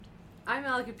I'm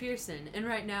Allika Pearson, and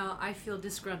right now I feel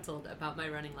disgruntled about my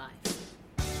running life.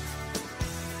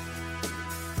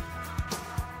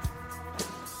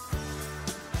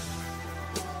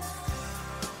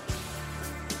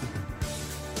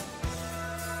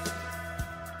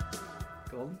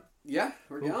 Golden? Yeah,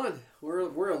 we're going.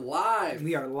 We're live.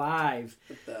 We are live.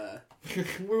 With the...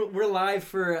 we're live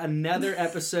for another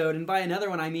episode, and by another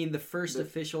one I mean the first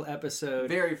official episode.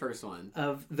 Very first one.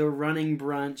 Of the Running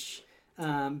Brunch.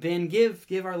 Ben, give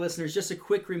our listeners just a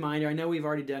quick reminder. I know we've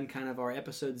already done kind of our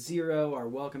episode 0, our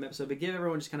welcome episode, but give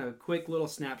everyone just kind of a quick little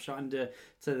snapshot into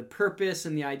the purpose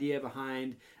and the idea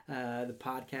behind the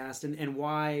podcast and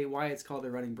why it's called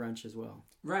the Running Brunch as well.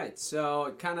 Right.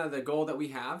 So kind of the goal that we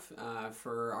have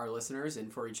for our listeners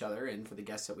and for each other and for the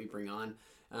guests that we bring on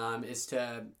is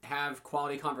to have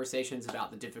quality conversations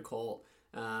about the difficult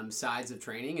sides of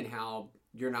training and how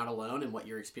you're not alone in what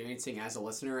you're experiencing as a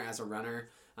listener, as a runner,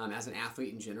 as an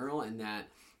athlete in general, and that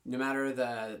no matter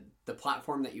the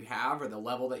platform that you have or the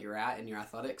level that you're at in your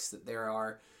athletics, that there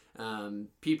are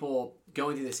people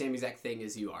going through the same exact thing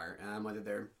as you are, whether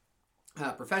they're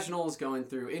professionals going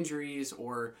through injuries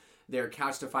or they're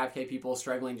couch to 5K people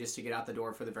struggling just to get out the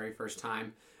door for the very first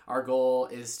time. Our goal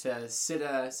is to sit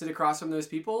across from those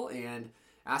people and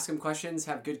ask them questions,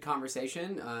 have good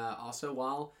conversation, also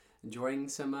while enjoying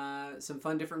some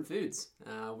fun different foods.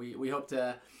 We hope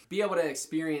to be able to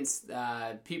experience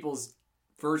people's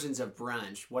versions of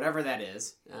brunch, whatever that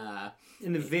is.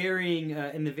 In the varying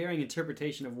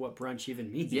interpretation of what brunch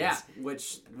even means. Yeah,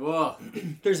 which whoa.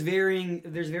 There's varying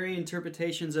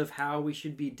interpretations of how we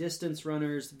should be distance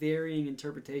runners, varying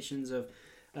interpretations of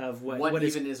what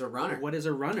even is a runner. What is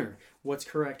a runner? What's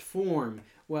correct form?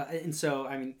 Well, and so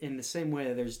I mean, in the same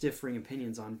way, there's differing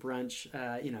opinions on brunch.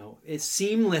 It's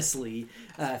seamlessly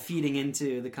feeding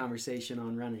into the conversation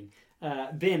on running.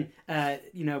 Ben,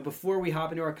 before we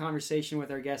hop into our conversation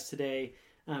with our guest today,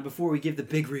 before we give the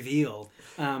big reveal,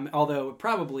 although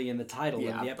probably in the title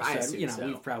of the episode,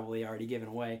 we've probably already given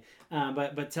away.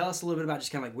 But tell us a little bit about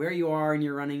just kind of like where you are in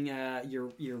your running,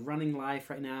 your running life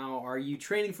right now. Are you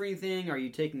training for anything? Are you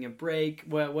taking a break?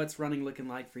 What's running looking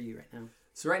like for you right now?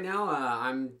 So right now,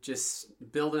 I'm just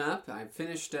building up. I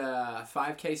finished a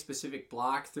 5K specific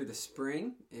block through the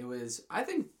spring. It was, I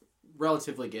think,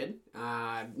 relatively good.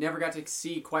 Never got to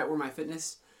see quite where my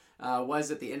fitness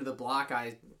was at the end of the block.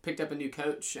 I picked up a new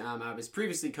coach. I was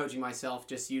previously coaching myself,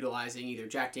 just utilizing either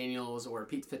Jack Daniels or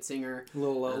Pete Fitzsinger.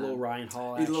 Little Ryan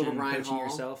Hall action, little Ryan coaching Hall.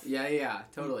 yourself. Yeah,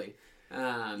 totally.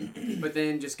 But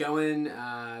then just going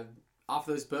off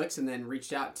those books and then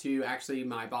reached out to actually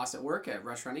my boss at work at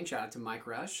Rush Running. Shout out to Mike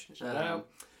Rush. Shout out.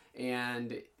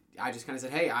 And I just kind of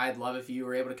said, hey, I'd love if you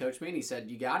were able to coach me. And he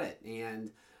said, you got it.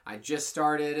 And I just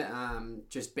started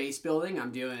just base building.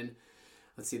 I'm doing,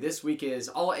 this week is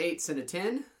all 8s and a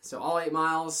 10. So all 8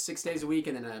 miles, 6 days a week,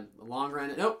 and then a long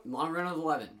run. Long run of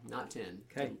 11, not 10.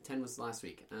 Okay. 10 was last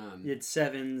week. You had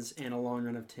 7s and a long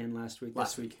run of 10 last week.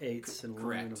 This week 8s and a long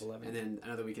run of 11. And then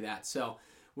another week of that. So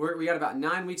we got about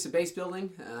 9 weeks of base building,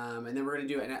 and then we're going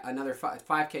to do another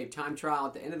 5K time trial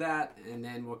at the end of that, and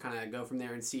then we'll kind of go from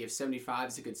there and see if 75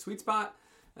 is a good sweet spot.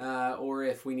 Or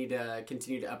if we need to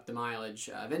continue to up the mileage,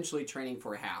 eventually training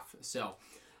for a half. So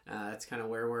that's kind of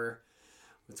where we're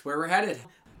headed.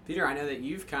 Peter, I know that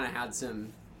you've kind of had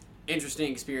some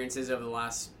interesting experiences over the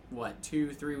last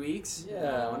 2-3 weeks.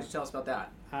 Yeah. Why don't you tell us about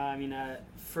that?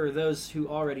 For those who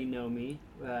already know me,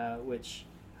 which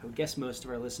I would guess most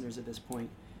of our listeners at this point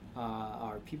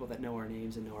are people that know our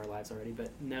names and know our lives already, but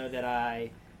know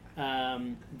that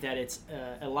that it's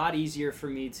a lot easier for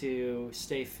me to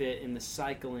stay fit in the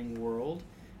cycling world,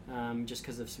 just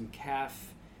because of some calf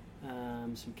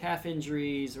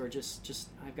injuries, or just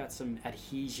I've got some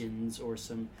adhesions or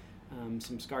some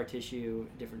scar tissue,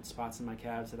 different spots in my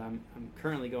calves that I'm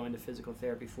currently going to physical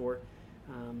therapy for,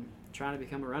 trying to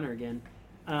become a runner again,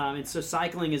 and so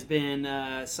cycling has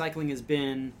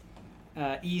been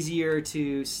easier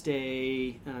to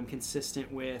stay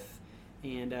consistent with,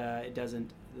 and it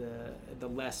doesn't. The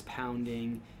less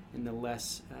pounding and the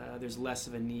less there's less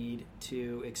of a need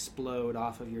to explode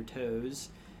off of your toes.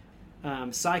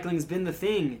 Cycling's been the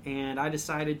thing, and I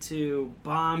decided to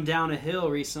bomb down a hill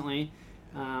recently.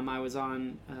 I was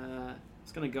going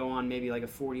to go on maybe like a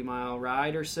 40-mile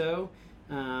ride or so,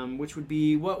 which would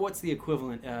be what's the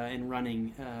equivalent in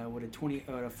running? Would a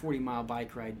 40-mile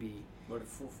bike ride be? What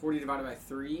 40 divided by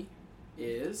 3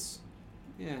 is?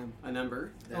 Yeah, a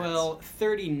number. Well,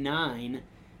 39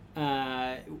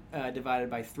 divided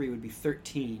by 3 would be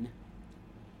 13.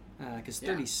 Because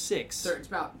 36... It's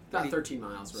about 13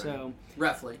 miles, right? So,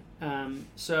 roughly.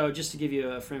 So just to give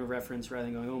you a frame of reference, rather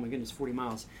than going, oh my goodness, 40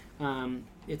 miles.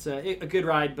 it's a good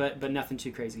ride, but nothing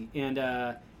too crazy. And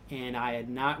I had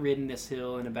not ridden this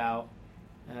hill in about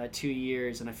 2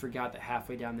 years, and I forgot that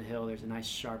halfway down the hill there's a nice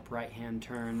sharp right-hand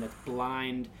turn that's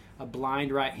a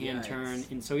blind right-hand turn.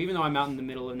 And so even though I'm out in the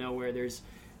middle of nowhere, there's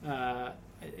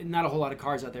not a whole lot of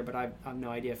cars out there, but I have no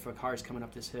idea if a car is coming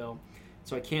up this hill.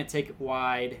 So I can't take it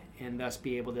wide and thus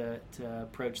be able to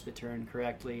approach the turn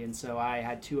correctly. And so I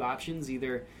had two options: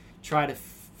 either try to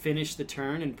finish the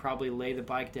turn and probably lay the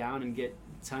bike down and get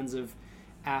tons of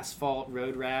asphalt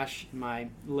road rash in my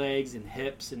legs and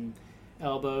hips and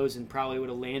elbows, and probably would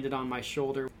have landed on my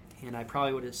shoulder, and I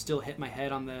probably would have still hit my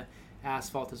head on the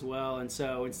asphalt as well. And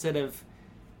so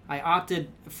I opted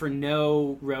for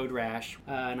no road rash,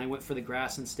 and I went for the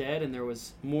grass instead, and there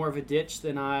was more of a ditch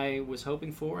than I was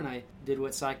hoping for, and I did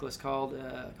what cyclists call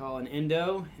an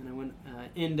endo, and I went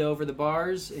end over the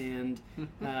bars and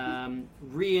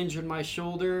re-injured my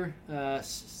shoulder,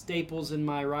 staples in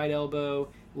my right elbow,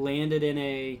 landed in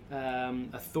a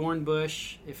thorn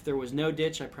bush. If there was no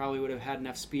ditch, I probably would have had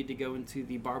enough speed to go into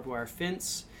the barbed wire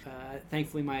fence.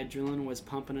 Thankfully, my adrenaline was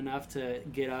pumping enough to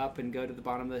get up and go to the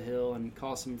bottom of the hill and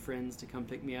call some friends to come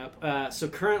pick me up. So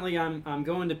currently, I'm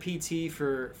going to PT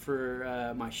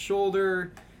for my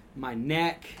shoulder, my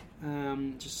neck,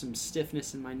 just some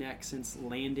stiffness in my neck since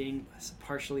landing,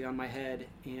 partially on my head,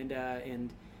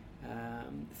 and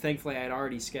thankfully, I had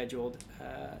already scheduled,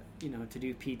 to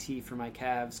do PT for my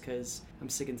calves because I'm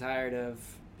sick and tired of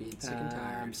being sick and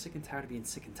tired. I'm sick and tired of being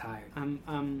sick and tired.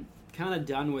 I'm kind of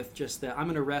done with just that. I'm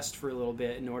going to rest for a little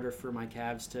bit in order for my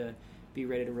calves to be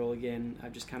ready to roll again.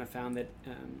 I've just kind of found that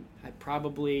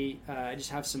I just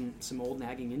have some old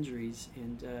nagging injuries,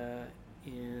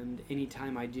 and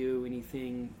anytime I do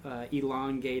anything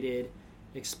elongated,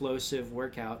 explosive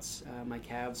workouts, my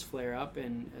calves flare up,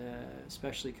 and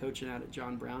especially coaching out at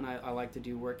John Brown, I like to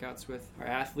do workouts with our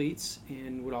athletes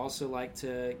and would also like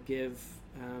to give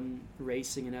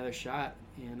racing another shot,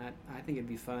 and I think it'd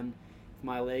be fun if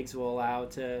my legs will allow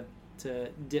to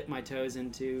dip my toes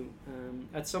into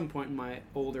at some point in my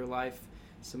older life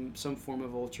some form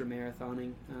of ultra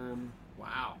marathoning.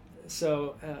 Wow.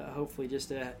 So hopefully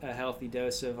just a healthy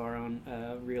dose of our own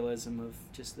realism of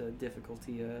just the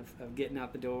difficulty of getting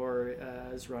out the door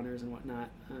as runners and whatnot.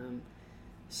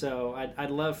 So I'd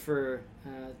love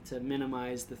to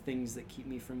minimize the things that keep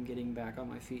me from getting back on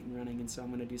my feet and running, and so I'm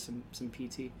going to do some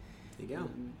PT. There you go.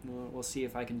 We'll see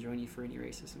if I can join you for any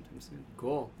races sometime soon.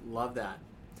 Cool. Love that.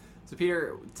 So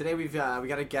Peter, today we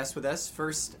got a guest with us.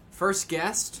 First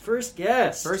guest. First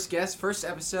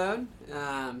episode.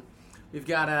 We've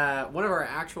got one of our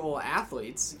actual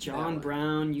athletes. John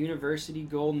Brown, University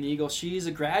Golden Eagle. She's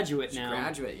a graduate now.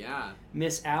 Graduate, yeah.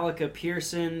 Miss Allika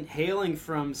Pearson, hailing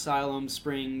from Siloam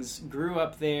Springs, grew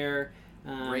up there.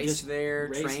 Raced there,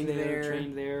 trained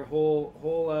there.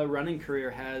 Whole running career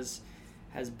has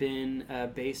been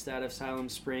based out of Siloam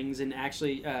Springs. And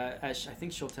actually, as I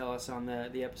think she'll tell us on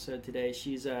the episode today,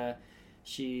 she's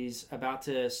about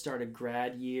to start a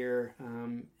grad year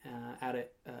at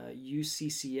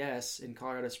UCCS in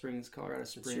Colorado Springs.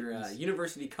 It's your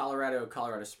University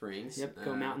Colorado Springs. Yep,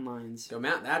 go Mountain Lions.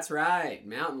 That's right,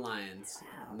 Mountain Lions.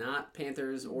 Wow. Not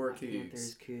Panthers or Cougs.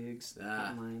 Panthers, Cougs,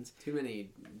 Mountain Lions. Too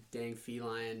many dang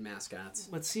feline mascots.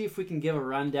 Let's see if we can give a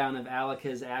rundown of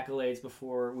Allika's accolades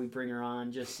before we bring her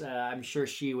on. Just, I'm sure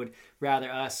she would rather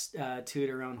us toot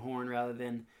her own horn rather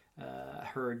than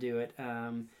her do it.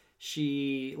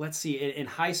 Let's see, in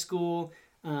high school,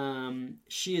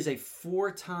 she is a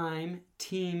 4-time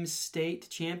team state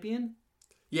champion.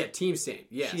 Yeah, team state.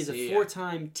 Yes. She is a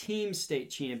 4-time team state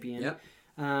champion. Yep.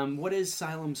 What is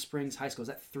Siloam Springs High School? Is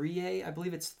that 3A? I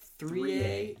believe it's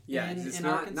 3A. Yeah, it's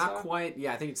not quite.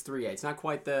 Yeah, I think it's 3A. It's not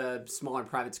quite the smaller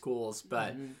private schools,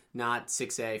 but not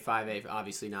 6A, 5A.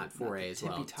 Obviously not 4A as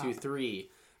well. 2, 3.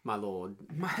 My lord.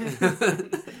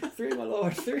 3, my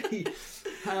lord, 3.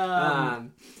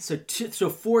 So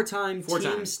 4-time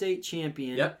team state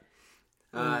champion. Yep.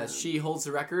 She holds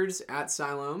the records at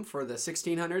Siloam for the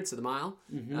 1600, so the mile.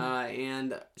 Mm-hmm.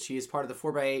 And she is part of the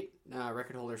 4x8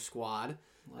 record holder squad.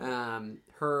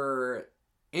 Her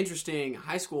interesting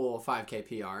high school 5K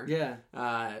PR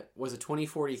was a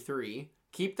 20:43.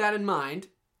 Keep that in mind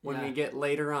when we get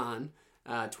later on.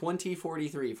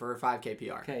 20:43 for her 5K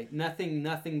PR. Okay,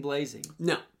 nothing blazing.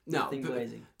 No. Nothing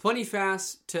blazing. Plenty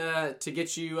fast to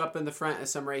get you up in the front of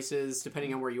some races,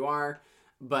 depending on where you are.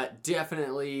 But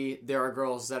definitely there are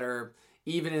girls that are,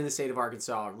 even in the state of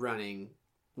Arkansas, running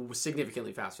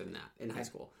significantly faster than that in high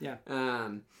school. Yeah.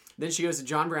 Then she goes to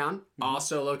John Brown,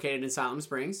 also located in Siloam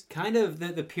Springs. Kind of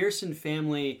the Pearson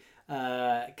family,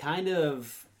 heads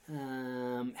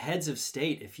of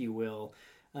state, if you will.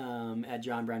 at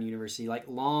John Brown University. Like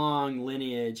long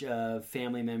lineage of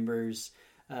family members,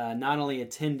 not only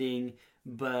attending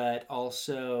but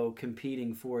also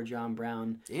competing for John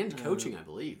Brown and coaching, I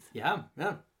believe. Yeah.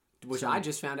 Which I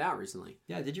just found out recently.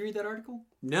 Yeah, did you read that article?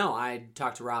 No, I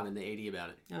talked to Robin, the AD, about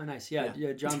it. Oh, nice. Yeah.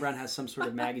 John Brown has some sort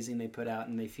of magazine they put out,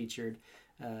 and they featured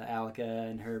Allika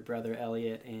and her brother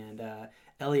Elliot, and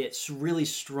Elliot's really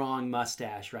strong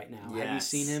mustache right now. Yes. Have you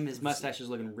seen him? His mustache is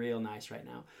looking real nice right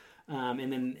now.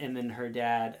 And then her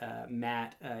dad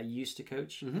Matt used to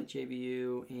coach at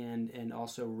JBU and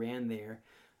also ran there,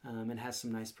 and has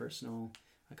some nice personal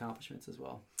accomplishments as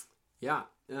well. Yeah.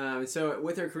 So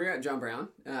with her career at John Brown,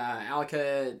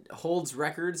 Allika holds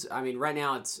records. I mean, right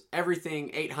now it's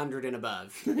everything 800 and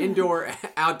above. Indoor,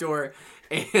 outdoor,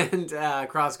 and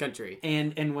cross country.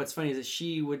 And what's funny is that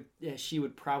she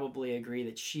would probably agree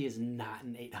that she is not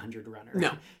an 800 runner.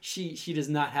 No. She does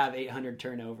not have 800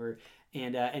 turnover.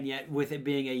 And yet with it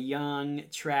being a young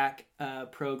track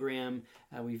program,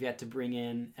 we've yet to bring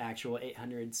in actual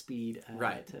 800 speed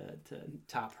to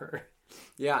top her.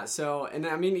 Yeah, so, and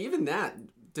I mean, even that,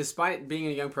 despite being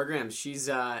a young program, she's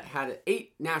had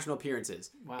 8 national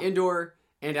appearances. Wow. Indoor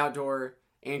and outdoor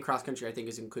and cross country, I think,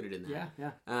 is included in that.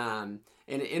 Yeah.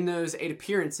 And in those 8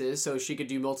 appearances, so she could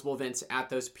do multiple events at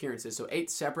those appearances. So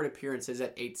 8 separate appearances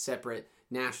at 8 separate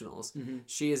nationals. Mm-hmm.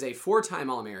 She is a 4-time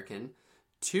All-American,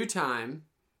 2-time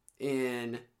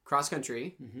in cross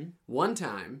country, 1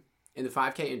 time in the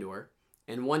 5K indoor,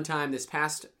 and 1 time this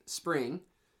past spring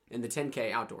in the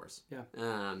 10K outdoors.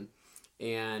 Yeah.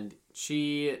 And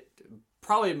she,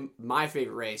 probably my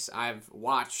favorite race I've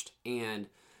watched and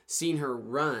seen her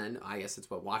run. I guess that's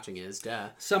what watching is, duh.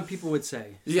 Some people would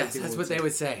say. Yes, that's what they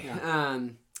would say. Yeah.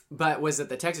 But was at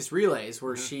the Texas Relays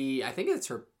where she, I think it's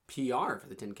her PR for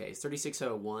the 10Ks,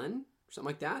 36:01, something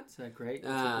like that. That's a great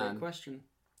question.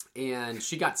 And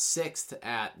she got 6th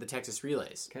at the Texas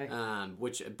Relays, okay.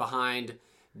 Which behind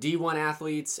D1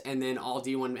 athletes and then all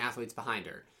D1 athletes behind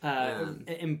her.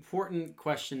 Important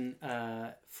question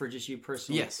for just you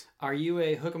personally. Yes. Are you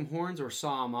a hook 'em horns or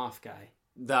saw 'em off guy?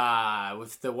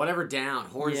 With the whatever down,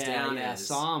 horns down is.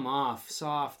 Saw 'em off. Saw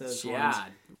off those horns.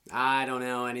 I don't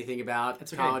know anything about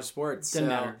college sports. Doesn't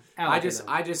matter. I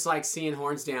just like seeing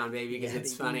horns down, baby, because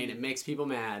it's funny and it makes people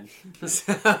mad.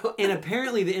 And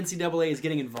apparently the NCAA is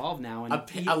getting involved now.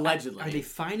 And allegedly. Are they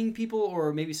fining people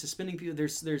or maybe suspending people?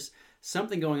 There's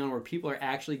something going on where people are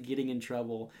actually getting in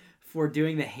trouble for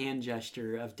doing the hand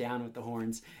gesture of down with the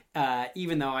horns.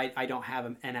 Even though I don't have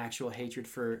an actual hatred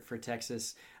for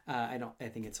Texas, I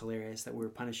think it's hilarious that we're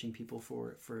punishing people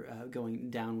for going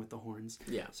down with the horns.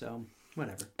 Yeah. So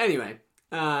whatever. Anyway,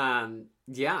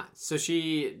 so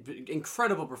she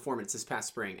incredible performance this past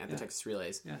spring at the Texas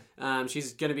Relays. Yeah.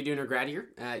 She's going to be doing her grad year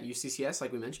at UCCS,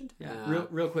 like we mentioned. Yeah.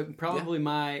 Real quick, probably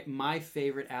my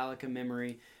favorite Allika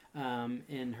memory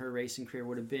in her racing career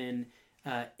would have been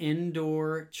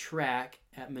indoor track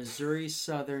at Missouri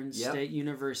Southern State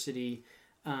University.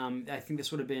 I think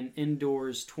this would have been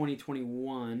indoors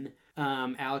 2021.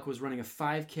 Allika was running a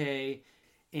 5K,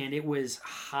 and it was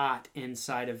hot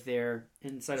inside of their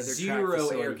track facility. Zero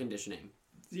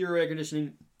air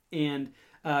conditioning. And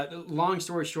long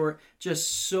story short,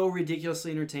 just so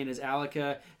ridiculously entertained as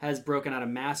Allika has broken out a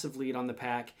massive lead on the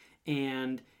pack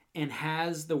and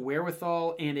has the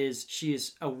wherewithal and she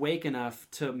is awake enough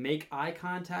to make eye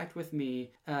contact with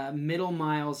me middle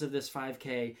miles of this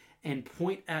 5K and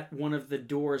point at one of the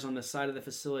doors on the side of the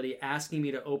facility, asking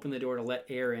me to open the door to let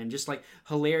air in. Just like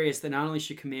hilarious that not only is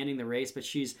she commanding the race, but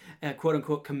she's quote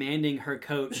unquote commanding her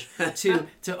coach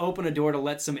to open a door to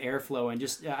let some air flow. And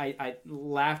just I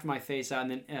laughed my face out,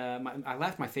 and then I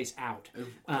laughed my face out.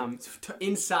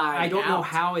 Inside, I don't know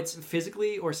how it's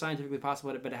physically or scientifically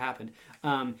possible, but it happened.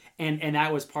 And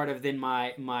that was part of then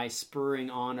my spurring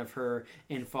on of her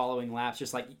in following laps.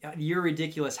 Just like, you're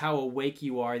ridiculous how awake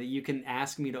you are that you can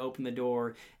ask me to open the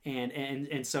door,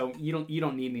 and so you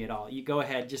don't need me at all. You go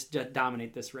ahead, just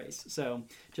dominate this race. So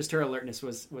just her alertness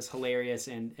was hilarious,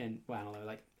 and well, I don't know,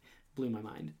 like blew my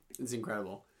mind. It's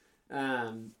incredible.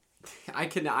 I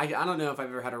don't know if I've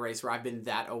ever had a race where I've been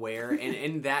that aware and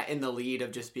in the lead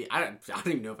of just I don't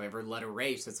even know if I ever led a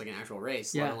race that's like an actual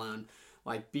race, let alone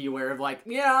like be aware of like,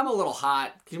 I'm a little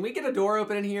hot. Can we get a door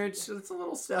open in here? It's a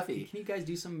little stuffy. Can you guys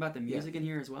do something about the music in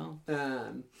here as well?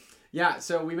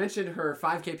 So we mentioned her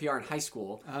 5K PR in high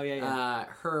school. Oh, yeah.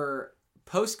 Her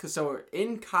so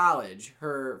in college,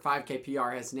 her 5K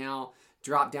PR has now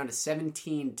dropped down to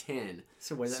 17:10.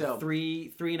 So what is that,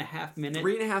 3.5 minutes?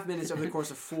 3.5 minutes over the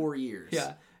course of 4 years.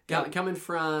 Yeah. Coming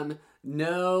from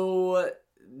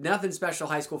nothing special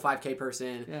high school 5K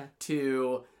person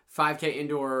to 5K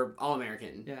indoor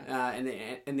All-American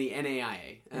in the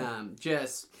NAIA.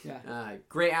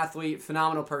 Great athlete,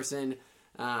 phenomenal person.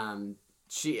 I'm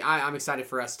excited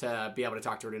for us to be able to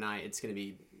talk to her tonight. It's gonna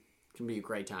be a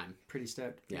great time. Pretty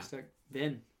stoked.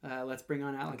 Ben, let's bring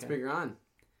on Allika. Let's bring her on.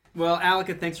 Well,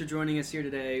 Allika, thanks for joining us here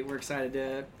today. We're excited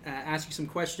to ask you some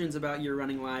questions about your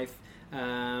running life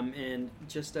and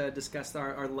just discuss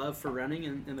our love for running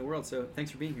in the world. So thanks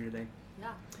for being here today.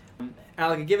 Yeah.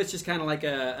 Allika, give us just kind of like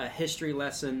a history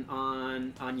lesson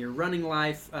on your running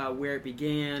life, where it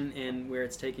began and where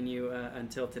it's taken you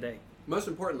until today. Most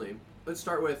importantly, let's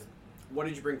start with, what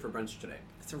did you bring for brunch today?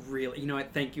 It's a real,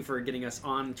 thank you for getting us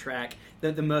on track.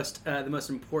 The most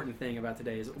important thing about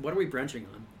today is, what are we brunching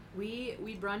on?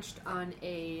 We brunched on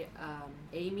a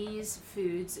Amy's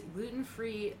Foods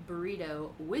gluten-free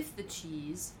burrito with the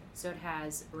cheese. So it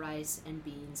has rice and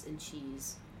beans and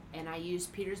cheese. And I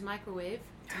used Peter's microwave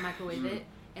to microwave it,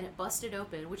 and it busted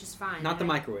open, which is fine. Not the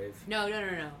microwave. No.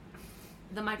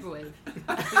 The microwave.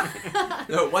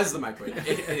 No, it was the microwave.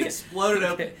 It exploded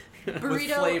open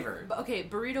with flavor.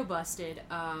 Burrito busted.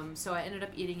 So I ended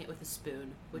up eating it with a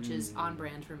spoon, which is on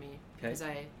brand for me. Because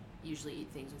I usually eat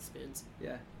things with spoons.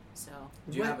 Yeah. So.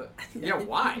 Do you have a... Yeah,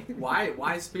 why?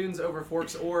 Why spoons over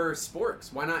forks or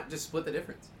sporks? Why not just split the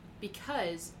difference?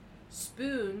 Because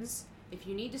spoons, if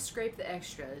you need to scrape the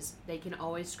extras, they can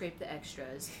always scrape the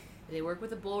extras. They work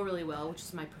with a bowl really well, which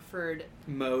is my preferred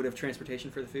mode of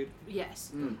transportation for the food.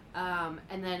 Yes.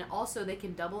 And then also they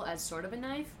can double as sort of a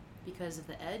knife because of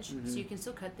the edge, so you can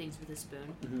still cut things with a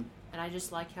spoon. And I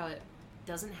just like how it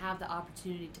doesn't have the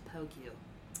opportunity to poke you.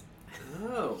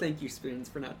 Oh. Thank you, spoons,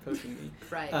 for not poking me.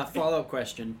 Right. Follow-up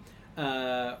question.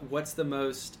 What's the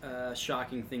most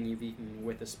shocking thing you've eaten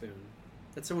with a spoon?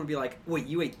 That someone would be like, wait,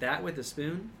 you ate that with a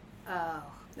spoon? Oh. I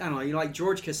don't know. Like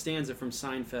George Costanza from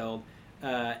Seinfeld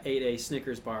ate a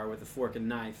Snickers bar with a fork and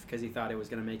knife because he thought it was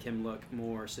going to make him look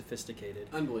more sophisticated.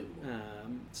 Unbelievable.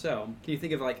 So, can you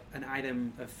think of like an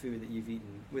item of food that you've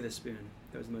eaten with a spoon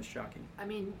that was the most shocking? I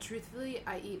mean, truthfully,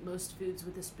 I eat most foods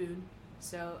with a spoon,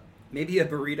 so... Maybe a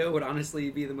burrito would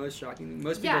honestly be the most shocking.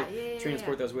 Most people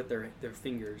transport those with their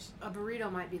fingers. A burrito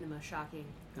might be the most shocking.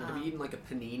 Have you eaten like a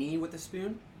panini with a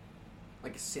spoon?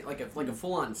 Like a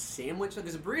full-on sandwich?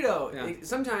 Because a burrito,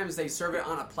 sometimes they serve it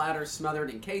on a platter smothered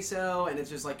in queso, and it's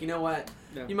just like, you know what?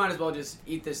 Yeah. You might as well just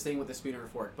eat this thing with a spoon or a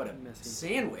fork. But a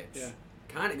sandwich,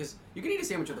 kind of, because you can eat a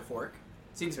sandwich with a fork.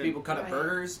 Seen some people cut up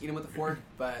burgers, eat them with a fork,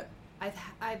 but...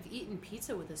 I've eaten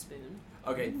pizza with a spoon.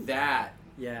 Okay, that...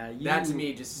 Yeah, that to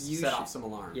me just set off some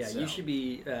alarms. Yeah, you should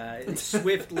be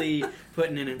swiftly put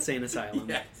in an insane asylum.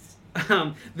 Yes.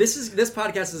 This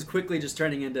podcast is quickly just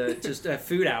turning into just a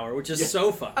food hour, which is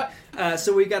so fun.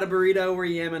 So we got a burrito we're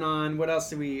yamming on. What else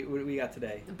do we got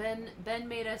today? Ben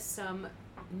made us some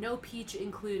no peach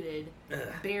included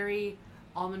berry,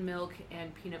 almond milk,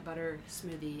 and peanut butter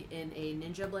smoothie in a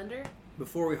Ninja blender.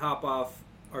 Before we hop off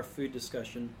our food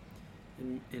discussion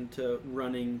into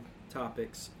running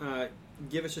topics,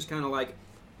 give us just kind of like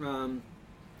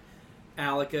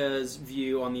Allika's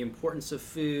view on the importance of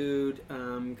food,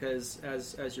 because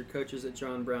as your coaches at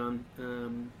John Brown,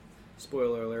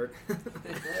 spoiler alert,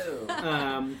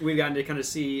 we've gotten to kind of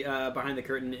see behind the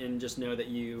curtain and just know that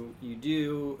you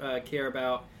do care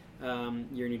about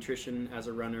your nutrition as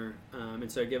a runner,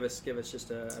 and so give us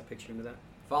just a picture into that.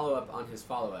 Follow up on his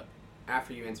follow up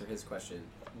after you answer his question.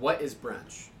 What is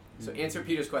brunch? So answer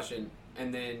Peter's question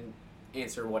and then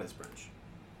answer what is brunch.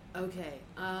 Okay.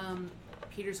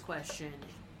 Peter's question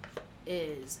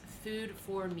is, food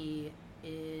for me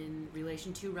in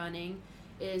relation to running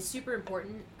is super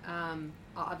important,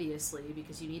 obviously,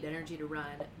 because you need energy to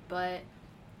run, but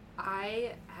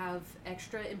I have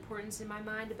extra importance in my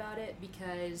mind about it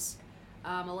because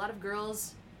a lot of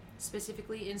girls,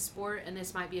 specifically in sport, and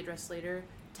this might be addressed later,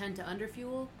 tend to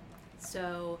underfuel.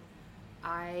 So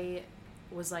I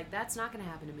was like, that's not going to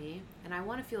happen to me, and I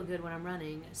want to feel good when I'm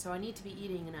running, so I need to be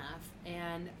eating enough,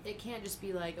 and it can't just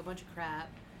be like a bunch of crap.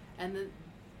 And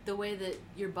the way that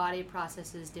your body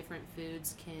processes different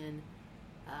foods can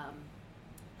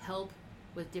help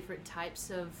with different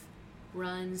types of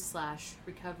runs /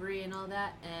 recovery and all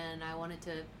that, and I wanted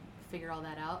to figure all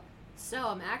that out. So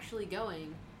I'm actually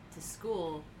going to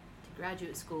school, to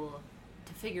graduate school,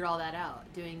 to figure all that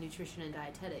out, doing nutrition and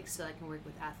dietetics, so I can work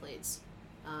with athletes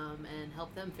and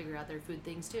help them figure out their food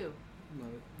things too. Love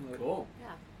it. Cool.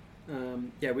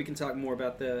 Yeah. We can talk more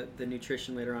about the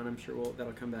nutrition later on. I'm sure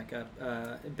that'll come back up.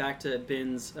 Back to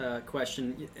Ben's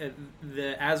question.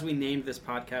 As we named this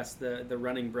podcast the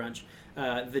Running Brunch,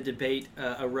 the debate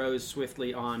arose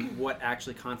swiftly on what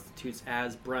actually constitutes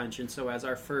as brunch. And so as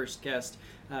our first guest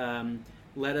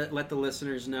let the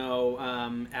listeners know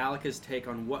Allika's take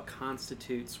on what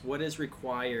what is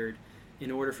required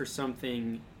in order for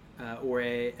something or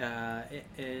an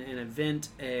event,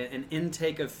 an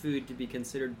intake of food to be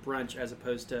considered brunch as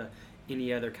opposed to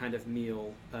any other kind of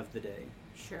meal of the day.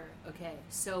 Sure. Okay.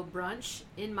 So brunch,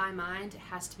 in my mind,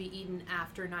 has to be eaten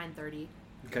after 9:30.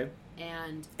 Okay.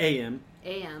 And A.M.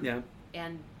 Yeah.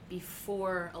 And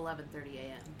before 11:30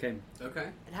 a.m. Okay.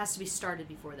 It has to be started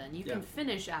before then. You can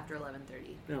finish after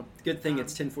 11:30. No, good thing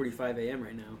it's 10:45 a.m.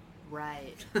 right now.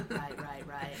 Right.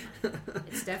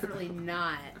 It's definitely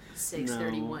not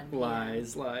 6:31 p.m.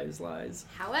 Lies.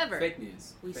 However, fake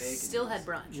news. We still had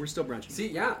brunch. We're still brunching. See,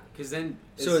 yeah, because then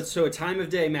so a time of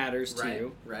day matters to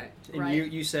you, right? And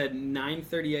you said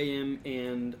 9:30 a.m.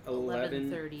 and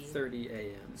 11:30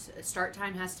 a.m. So start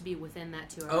time has to be within that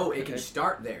 2 hours. Oh, it can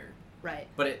start there. Right.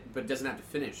 But it doesn't have to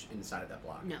finish inside of that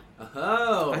block. No.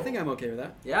 Oh. I think I'm okay with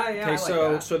that. Yeah. Okay,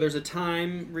 so there's a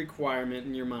time requirement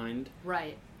in your mind.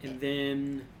 Right. And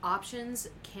then options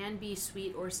can be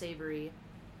sweet or savory.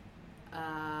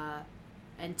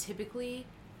 And typically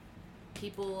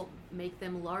people make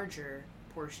them larger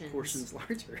portions. Portions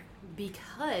larger.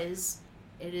 Because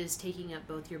it is taking up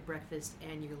both your breakfast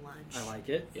and your lunch. I like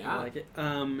it. Yeah. I like it.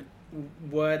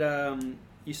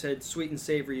 You said sweet and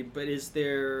savory, but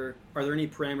are there any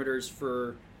parameters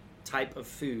for type of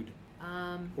food?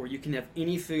 Or you can have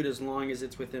any food as long as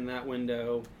it's within that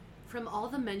window. From all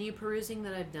the menu perusing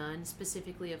that I've done,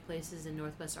 specifically of places in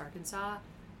Northwest Arkansas,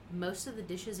 most of the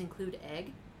dishes include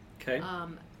egg. Okay.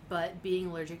 But being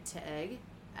allergic to egg,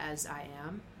 as I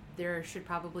am, there should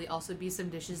probably also be some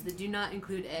dishes that do not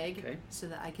include egg, so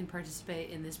that I can participate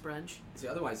in this brunch. See,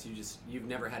 otherwise you've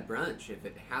never had brunch if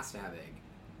it has to have egg.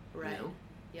 Right. You know?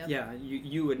 Yep. Yeah,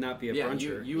 you would not be a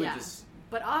bruncher. You would just.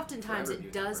 But oftentimes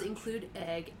it does include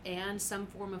egg and some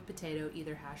form of potato,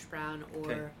 either hash brown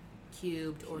or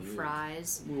cubed or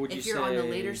fries. If you're on the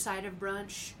later side of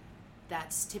brunch,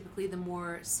 that's typically the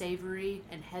more savory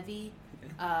and heavy.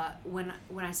 When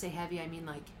I say heavy, I mean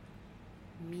like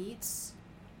meats.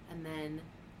 And then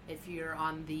if you're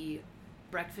on the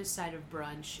breakfast side of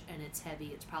brunch and it's heavy,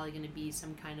 it's probably going to be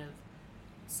some kind of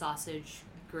sausage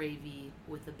gravy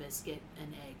with a biscuit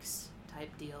and eggs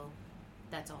type deal.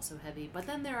 That's also heavy. But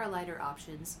then there are lighter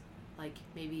options, like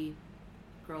maybe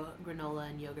granola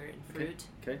and yogurt and fruit.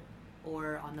 Okay.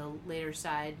 Or on the later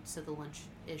side, so the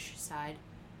lunch-ish side,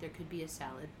 there could be a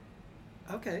salad.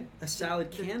 Okay. A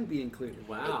salad can be included.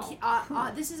 Wow.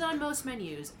 This is on most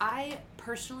menus. I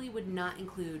personally would not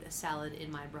include a salad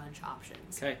in my brunch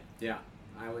options. Okay. Yeah.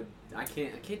 I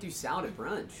can't do salad at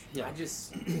brunch. Yeah.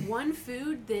 One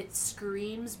food that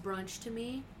screams brunch to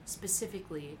me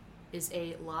specifically is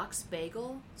a lox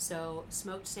bagel. So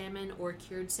smoked salmon or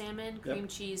cured salmon, cream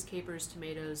cheese, capers,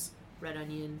 tomatoes, red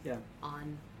onion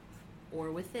on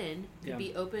or within. Could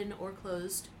be open or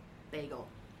closed bagel.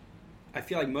 I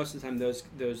feel like most of the time those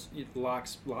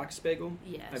lox bagel.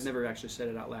 Yes. I've never actually said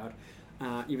it out loud,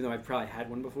 even though I've probably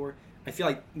had one before. I feel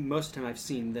like most of the time I've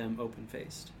seen them open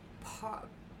faced.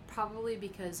 Probably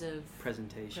because of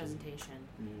presentation.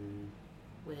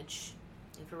 Which,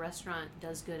 if a restaurant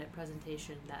does good at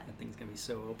presentation, that thing's gonna be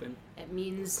so open. It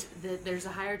means that there's a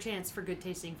higher chance for good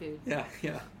tasting food. Yeah.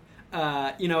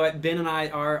 Ben and I,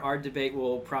 our debate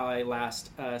will probably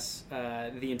last us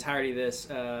the entirety of this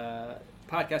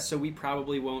podcast, so we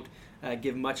probably won't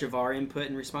give much of our input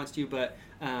in response to you, but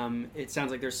it sounds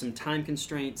like there's some time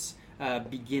constraints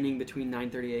beginning between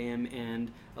 9:30 a.m.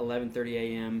 and 11:30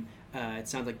 a.m. It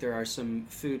sounds like there are some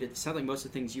food. It sounds like most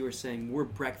of the things you were saying were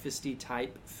breakfasty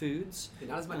type foods.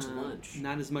 Not as much lunch.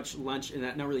 Not as much lunch, and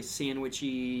not really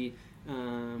sandwichy.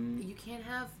 You can't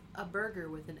have a burger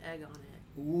with an egg on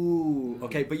it. Ooh,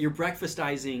 okay, but you're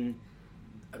breakfastizing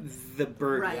the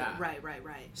burger.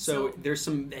 Right. So there's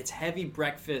it's heavy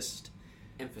breakfast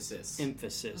emphasis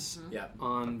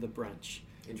on the brunch.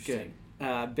 Interesting.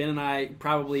 Good. Ben and I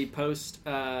probably post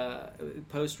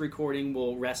recording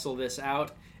will wrestle this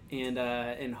out,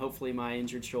 and hopefully my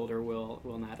injured shoulder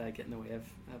will not get in the way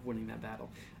of winning that battle.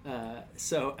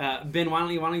 So Ben, why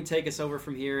don't you take us over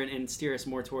from here and steer us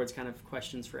more towards kind of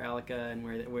questions for Allika and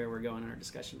where we're going in our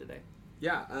discussion today.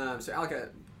 Yeah. So Allika,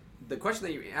 the question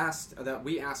that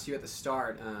we asked you at the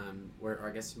start, or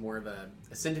I guess more of a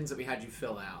sentence that we had you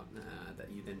fill out, that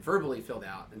you then verbally filled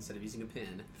out instead of using a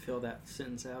pen. Fill that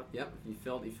sentence out. Yep,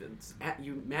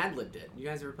 you Mad-libbed it. You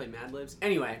guys ever play Mad Libs?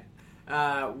 Anyway,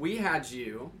 we had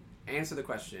you answer the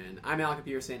question. I'm Allika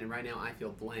Pearson, and right now I feel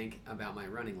blank about my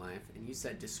running life. And you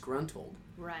said disgruntled.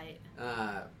 Right.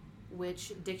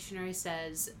 Which dictionary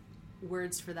says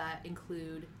words for that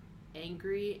include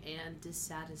angry and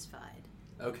dissatisfied.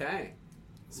 Okay.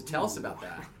 So tell us about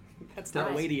that. That's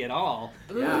not weighty at all.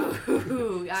 Yeah.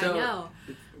 Ooh, I know.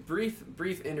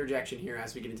 Brief interjection here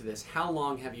as we get into this. How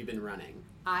long have you been running?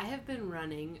 I have been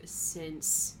running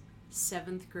since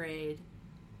 7th grade,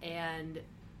 and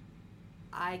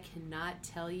I cannot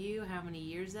tell you how many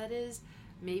years that is.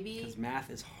 Maybe... Because math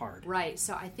is hard. Right.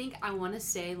 So I think I want to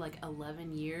say like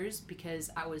 11 years because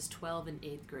I was 12 in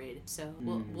 8th grade. So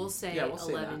we'll say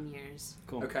 11 years.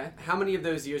 Cool. Okay. How many of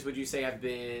those years would you say have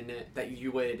been that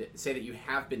you would say that you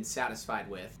have been satisfied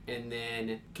with? And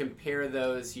then compare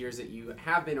those years that you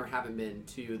have been or haven't been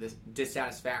to the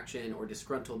dissatisfaction or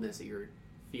disgruntledness that you're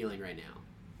feeling right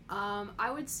now. I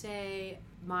would say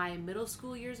my middle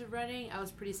school years of running, I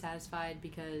was pretty satisfied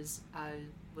because I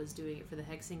was doing it for the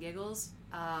heck and giggles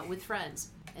with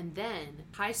friends. And then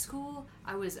high school,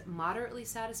 I was moderately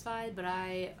satisfied, but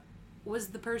I was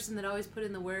the person that always put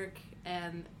in the work,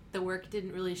 and the work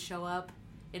didn't really show up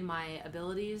in my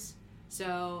abilities.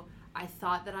 So I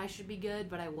thought that I should be good,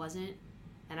 but I wasn't,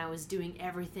 and I was doing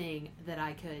everything that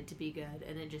I could to be good,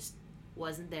 and it just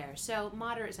wasn't there. So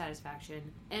moderate satisfaction.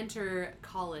 Enter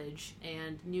college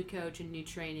and new coach and new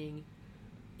training,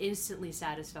 instantly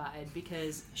satisfied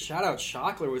because... Shout out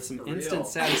Shockler with some instant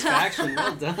satisfaction.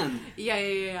 Well done.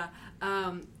 Yeah.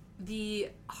 The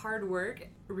hard work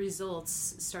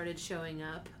results started showing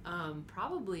up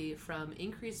probably from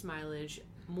increased mileage,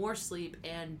 more sleep,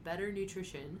 and better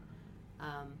nutrition.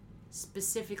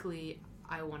 Specifically,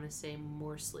 I want to say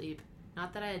more sleep.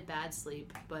 Not that I had bad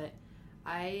sleep, but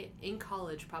I, in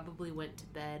college, probably went to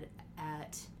bed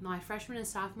at my freshman and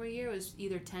sophomore year was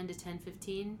either 10 to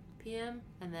 10:15 p.m.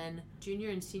 and then junior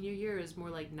and senior year was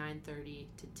more like 9:30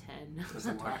 to 10.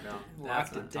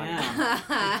 Locked it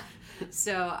down.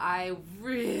 So I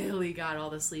really got all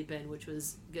the sleep in, which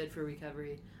was good for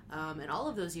recovery. And all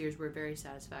of those years were very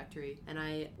satisfactory. And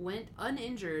I went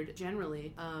uninjured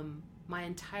generally my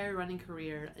entire running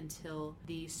career until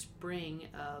the spring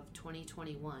of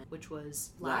 2021, which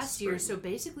was last year. So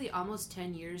basically almost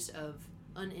 10 years of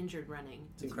uninjured running.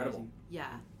 It's incredible. Yeah.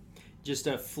 Just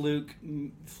a fluke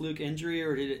injury,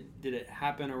 or did it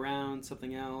happen around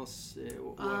something else?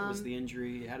 What was the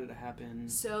injury? How did it happen?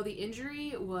 So the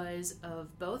injury was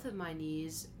of both of my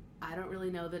knees. I don't really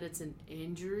know that it's an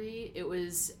injury. It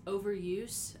was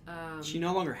overuse. She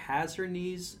no longer has her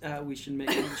knees. We should make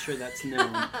sure that's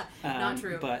known. Not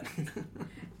true. But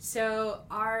so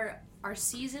our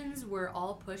seasons were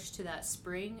all pushed to that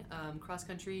spring. Cross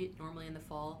country, normally in the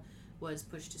fall, was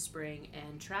pushed to spring,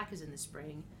 and track is in the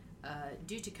spring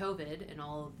due to COVID and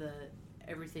all of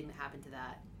everything that happened to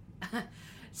that.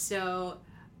 So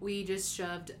we just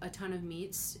shoved a ton of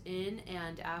meets in,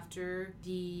 and after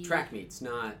the... Track meets,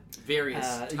 not various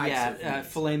types of meats.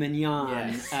 Filet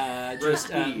mignon, yes.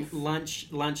 just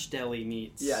lunch deli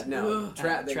meats. Yeah, no.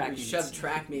 Track we shoved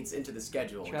track meets into the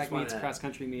schedule. Track meets,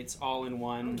 cross-country meets, all in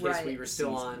one. In case we were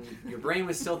still on... Your brain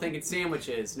was still thinking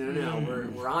sandwiches. No,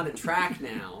 we're on a track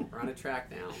now.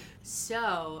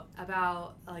 So,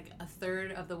 about like a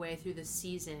third of the way through the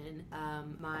season,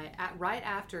 right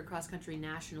after cross-country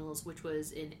nationals, which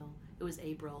was it was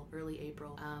early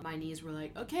April, my knees were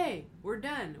like, okay, we're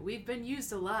done. We've been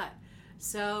used a lot.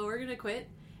 So we're going to quit.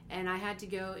 And I had to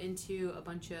go into a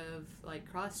bunch of like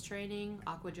cross training,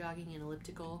 aqua jogging, and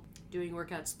elliptical, doing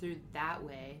workouts through that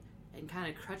way, and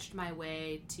kind of crutched my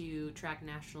way to track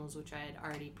nationals, which I had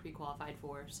already pre-qualified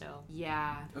for. So,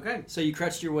 yeah. Okay. So you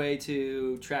crutched your way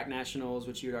to track nationals,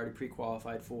 which you had already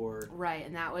pre-qualified for. Right,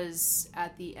 and that was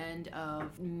at the end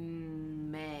of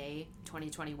May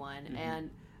 2021. Mm-hmm. And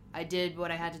I did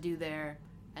what I had to do there,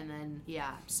 and then,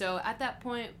 yeah. So at that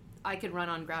point, I could run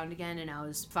on ground again, and I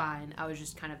was fine. I was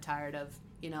just kind of tired of,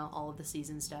 all of the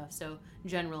season stuff. So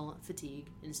general fatigue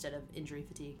instead of injury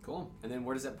fatigue. Cool. And then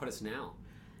where does that put us now?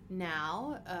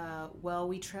 Now,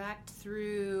 we tracked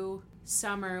through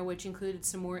summer, which included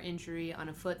some more injury on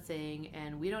a foot thing,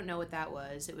 and we don't know what that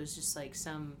was. It was just like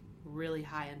some really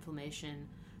high inflammation.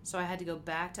 So I had to go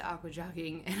back to aqua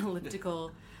jogging and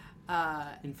elliptical.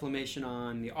 Inflammation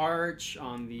on the arch,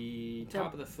 on the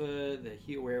top of the foot, the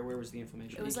heel. Where was the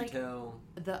inflammation? It was like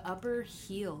the upper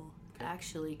heel,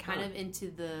 actually, kind of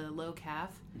into the low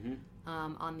calf,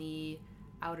 on the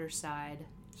outer side.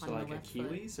 So on like the left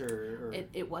Achilles foot. Or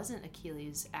it wasn't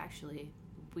Achilles, actually.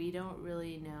 We don't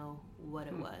really know what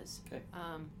it was. Okay.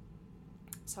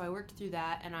 So I worked through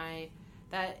that, and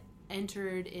that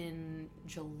entered in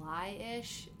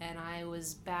July-ish, and I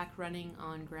was back running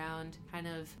on ground kind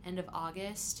of end of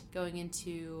August, going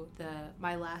into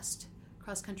my last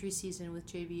cross-country season with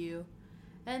JVU.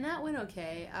 And that went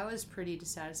okay. I was pretty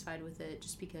dissatisfied with it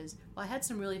just because, I had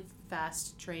some really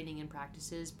fast training and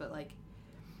practices, but like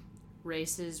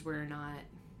races were not,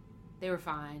 they were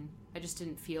fine. I just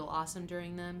didn't feel awesome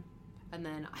during them. And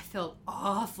then I felt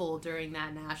awful during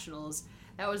that nationals.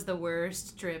 That was the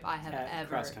worst trip I have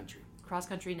ever. Cross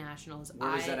country nationals.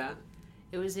 Where was that at?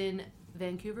 It was in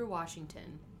Vancouver,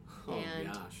 Washington. Oh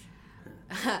and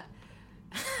gosh.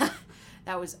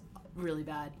 That was really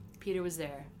bad. Peter was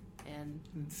there, and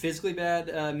physically bad,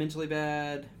 mentally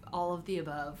bad. All of the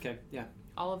above. Okay, yeah.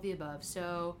 All of the above.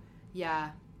 So,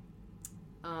 yeah.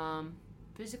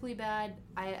 Physically bad.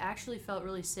 I actually felt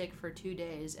really sick for 2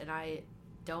 days, and I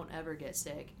don't ever get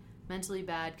sick. Mentally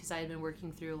bad because I had been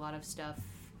working through a lot of stuff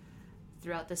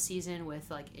throughout the season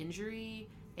with like injury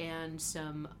and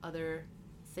some other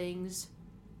things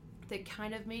that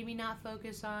kind of made me not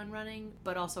focus on running,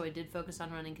 but also I did focus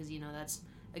on running because, that's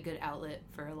a good outlet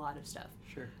for a lot of stuff.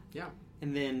 Sure. Yeah.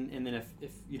 And then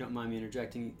if you don't mind me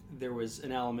interjecting, there was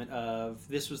an element of,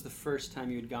 this was the first time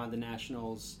you had gone to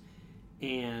nationals,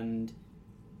 and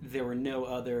there were no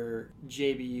other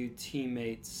JBU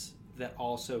teammates that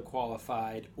also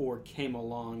qualified or came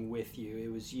along with you.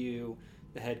 It was you,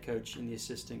 the head coach, and the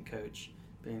assistant coach,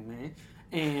 being me.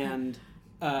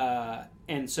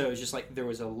 And so it's just like there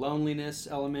was a loneliness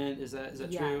element. Is that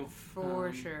true? Yeah,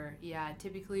 for sure. Yeah,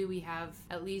 typically we have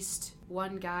at least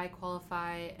one guy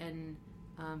qualify, and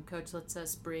coach lets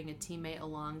us bring a teammate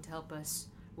along to help us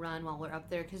run while we're up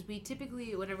there. Because we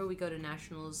typically, whenever we go to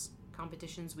nationals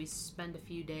competitions, we spend a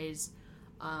few days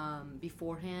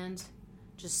beforehand,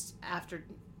 just after,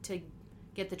 to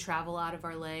get the travel out of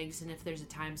our legs, and if there's a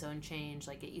time zone change,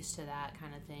 like get used to that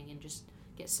kind of thing, and just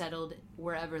get settled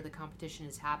wherever the competition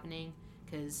is happening,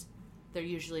 because they're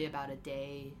usually about a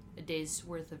day's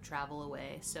worth of travel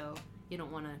away, so you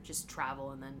don't want to just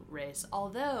travel and then race.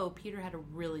 Although Peter had a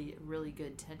really, really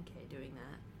good 10K doing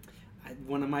that.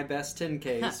 One of my best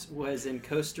 10Ks was in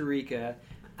Costa Rica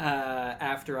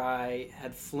after I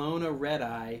had flown a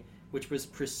red-eye, which was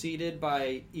preceded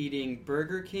by eating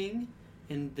Burger King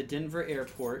in the Denver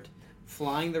airport,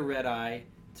 flying the red-eye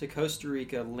to Costa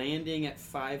Rica, landing at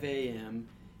 5 a.m.,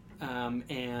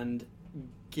 and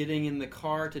getting in the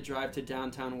car to drive to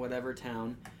downtown whatever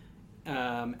town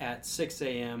at 6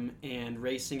 a.m. and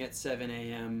racing at 7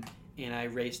 a.m. And I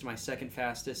raced my second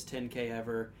fastest 10K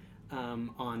ever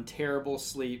on terrible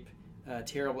sleep,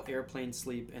 terrible airplane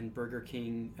sleep, and Burger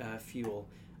King fuel.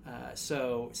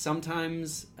 So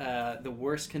sometimes the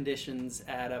worst conditions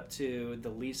add up to the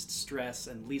least stress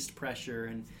and least pressure,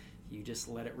 and you just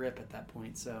let it rip at that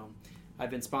point. So I've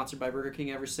been sponsored by Burger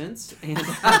King ever since, and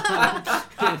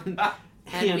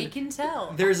we can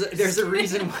tell. There's a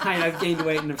reason why I've gained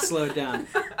weight and have slowed down.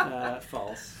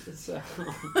 False. So.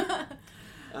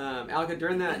 Allika,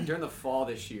 during the fall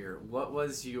this year, what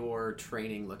was your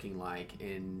training looking like,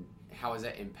 and how is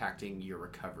that impacting your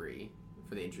recovery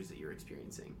for the injuries that you're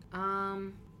experiencing?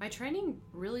 My training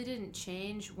really didn't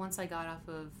change once I got off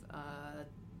of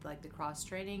the cross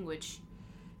training, which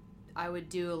I would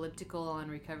do elliptical on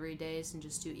recovery days and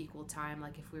just do equal time.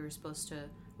 Like if we were supposed to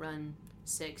run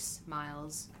 6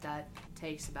 miles, that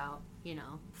takes about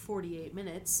 48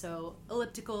 minutes, so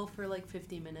elliptical for like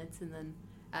 50 minutes, and then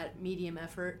at medium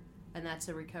effort, and that's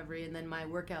a recovery. And then my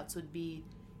workouts would be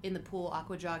in the pool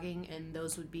aqua jogging, and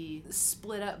those would be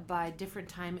split up by different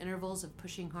time intervals of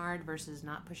pushing hard versus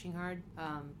not pushing hard.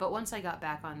 But once I got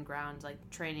back on ground, like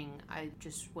training, I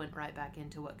just went right back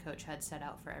into what coach had set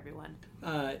out for everyone.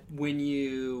 When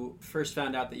you first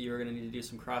found out that you were going to need to do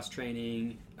some cross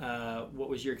training, what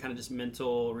was your kind of just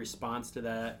mental response to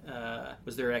that?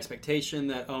 Was there an expectation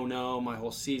that, oh no, my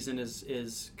whole season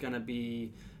is going to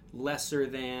be lesser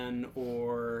than,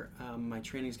 or my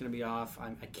training's going to be off,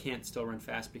 I can't still run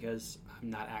fast because I'm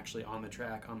not actually on the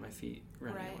track, on my feet,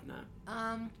 running and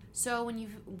whatnot? So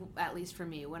at least for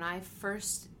me, when I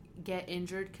first get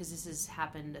injured, because this has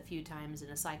happened a few times in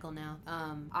a cycle now,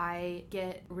 I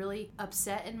get really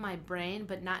upset in my brain,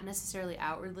 but not necessarily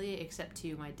outwardly, except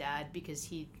to my dad, because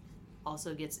he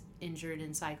also gets injured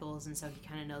in cycles, and so he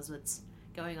kind of knows what's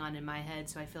going on in my head,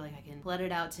 so I feel like I can let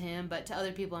it out to him. But to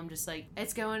other people, I'm just like,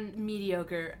 it's going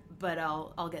mediocre, but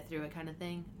I'll get through it kind of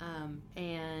thing.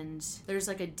 And there's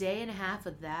like a day and a half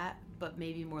of that, but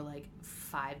maybe more like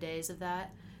 5 days of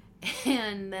that.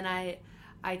 And then I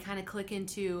kind of click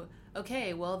into,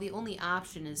 okay, well, the only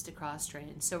option is to cross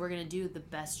train, so we're going to do the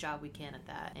best job we can at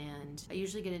that. And I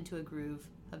usually get into a groove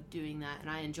of doing that, and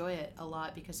I enjoy it a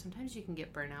lot, because sometimes you can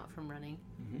get burnout from running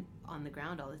on the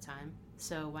ground all the time.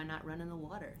 So why not run in the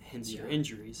water? Hence your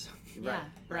injuries. Yeah,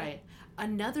 right.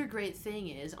 Another great thing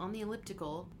is on the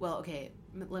elliptical, well, okay,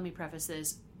 let me preface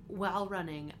this. While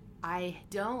running, I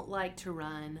don't like to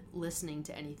run listening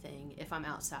to anything if I'm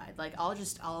outside. Like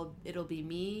it'll be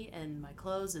me and my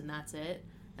clothes, and that's it,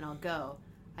 and I'll go.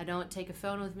 I don't take a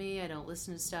phone with me. I don't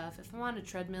listen to stuff. If I'm on a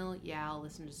treadmill, yeah, I'll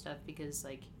listen to stuff because,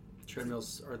 like...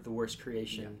 Treadmills are the worst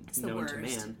creation known to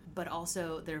man. But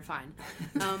also, they're fine.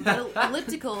 But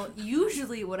elliptical,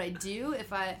 usually what I do,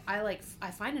 if I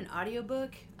find an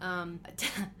audiobook,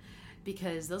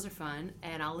 because those are fun,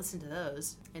 and I'll listen to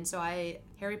those. And so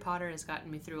Harry Potter has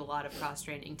gotten me through a lot of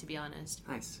cross-training, to be honest.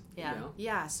 Nice.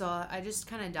 Yeah, so I just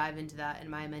kind of dive into that, and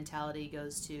my mentality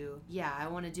goes to, I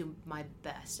want to do my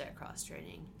best at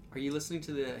cross-training. Are you listening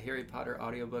to the Harry Potter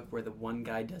audiobook where the one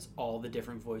guy does all the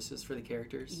different voices for the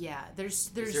characters? Yeah,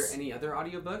 there's. Is there any other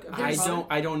audiobook? I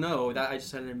don't know. That I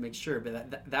just had to make sure,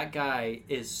 but that guy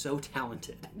is so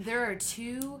talented. There are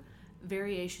 2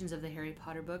 variations of the Harry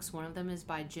Potter books. One of them is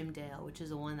by Jim Dale, which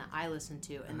is the one that I listen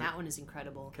to, and that one is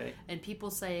incredible. Okay. And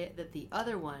people say that the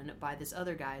other one by this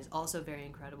other guy is also very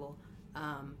incredible,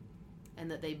 and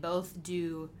that they both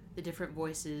do the different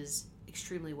voices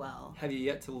extremely well. Have you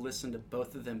yet to listen to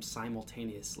both of them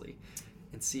simultaneously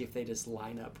and see if they just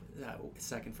line up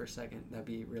second for second? That'd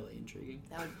be really intriguing.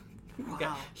 That would...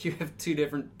 Wow. You have 2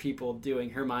 different people doing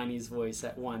Hermione's voice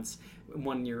at once,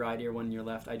 one in your right ear, one in your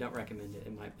left. I don't recommend it.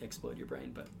 It might explode your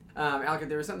brain. But Allika,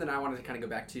 there was something I wanted to kind of go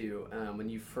back to when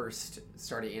you first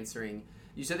started answering.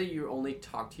 You said that you only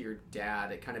talk to your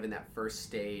dad at kind of in that first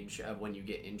stage of when you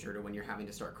get injured or when you're having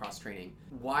to start cross-training.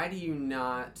 Why do you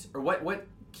not, or what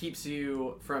keeps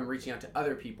you from reaching out to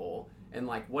other people, and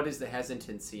like what is the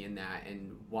hesitancy in that,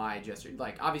 and why just,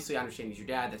 like, obviously I understand he's your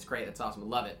dad, that's great, that's awesome, I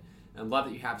love it, and love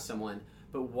that you have someone,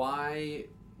 but why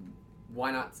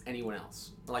not anyone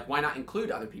else? Like, why not include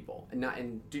other people and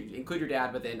include your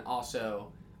dad, but then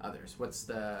also others?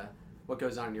 What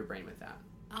goes on in your brain with that?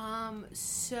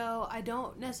 So I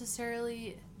don't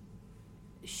necessarily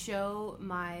show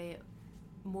my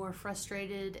more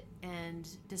frustrated and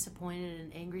disappointed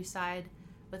and angry side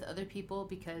with other people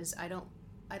because I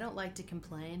don't like to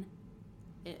complain,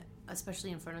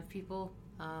 especially in front of people.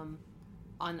 On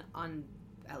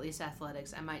at least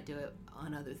athletics, I might do it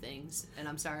on other things, and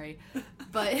I'm sorry,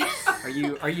 but are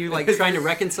you like trying to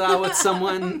reconcile with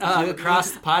someone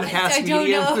across the podcast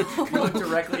medium? You look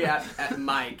directly at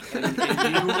Mike, and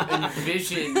you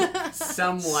envision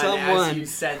someone as you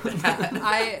said that.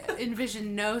 I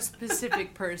envision no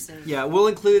specific person. Yeah, we'll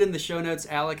include in the show notes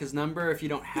Allika's number. If you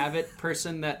don't have it,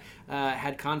 person that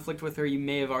had conflict with her, you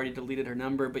may have already deleted her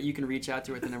number, but you can reach out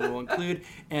to her at the number we'll include.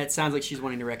 And it sounds like she's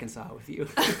wanting to reconcile with you.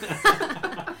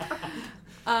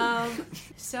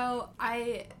 So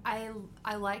I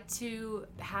like to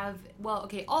have,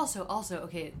 also,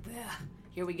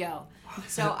 here we go.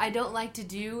 So I don't like to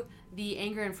do the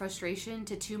anger and frustration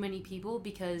to too many people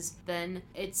because then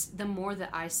it's the more that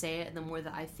I say it, the more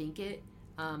that I think it,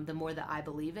 the more that I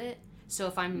believe it. So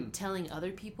if I'm telling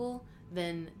other people,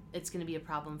 then it's going to be a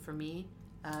problem for me.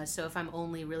 So if I'm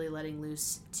only really letting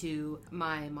loose to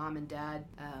my mom and dad,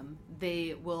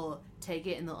 they will take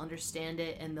it and they'll understand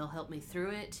it and they'll help me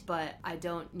through it. But I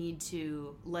don't need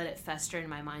to let it fester in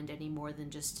my mind any more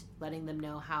than just letting them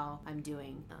know how I'm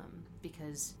doing.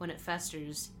 Because when it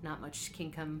festers, not much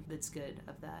can come that's good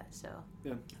of that. So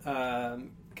yeah,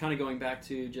 kind of going back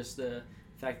to just the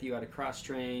fact that you had to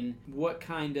cross-train, what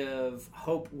kind of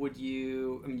hope would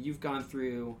you... I mean, you've gone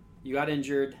through... You got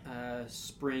injured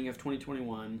spring of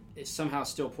 2021. It somehow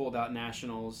still pulled out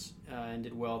nationals and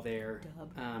did well there.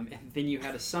 And then you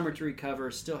had a summer to recover.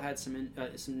 Still had some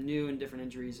new and different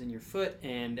injuries in your foot,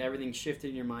 and everything shifted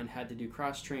in your mind. Had to do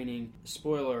cross training.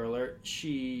 Spoiler alert: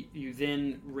 you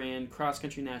then ran cross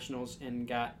country nationals and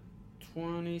got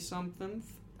 20-something.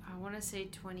 I want to say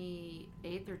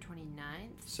 28th or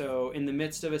 29th. So in the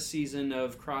midst of a season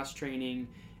of cross training.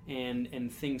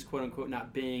 And things, quote unquote,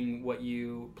 not being what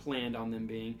you planned on them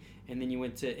being. And then you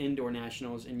went to indoor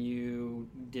nationals and you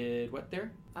did what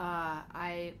there?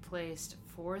 I placed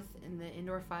 4th in the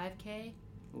indoor 5K.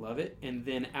 Love it. And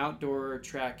then outdoor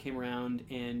track came around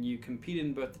and you competed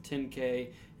in both the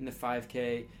 10K and the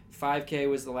 5K. 5K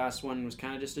was the last one, was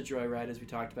kind of just a joyride, as we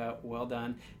talked about. Well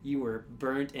done. You were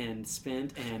burnt and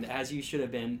spent, and as you should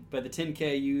have been. But the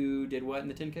 10K, you did what in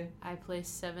the 10K? I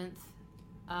placed 7th.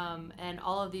 And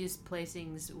all of these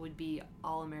placings would be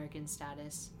All-American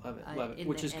status. Love it.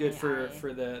 Which is good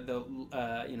for the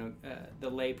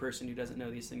lay person who doesn't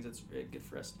know these things. It's good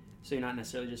for us. So you're not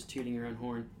necessarily just tooting your own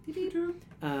horn. Beep, beep.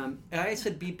 I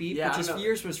said beep beep, but just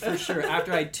yours was for sure.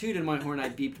 After I tooted my horn, I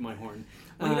beeped my horn.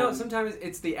 Well, sometimes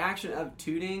it's the action of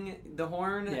tooting the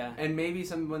horn, and maybe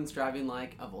someone's driving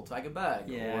like a Volkswagen Bug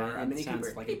or a Mini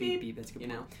Cooper. Like a beep beep. That's a good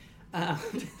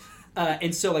point.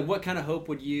 And so, like, what kind of hope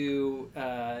would you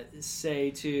say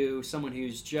to someone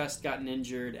who's just gotten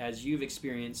injured, as you've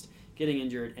experienced getting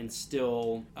injured and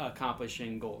still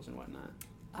accomplishing goals and whatnot?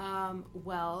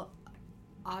 Well,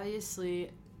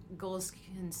 obviously, goals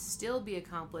can still be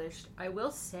accomplished. I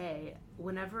will say,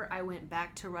 whenever I went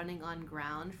back to running on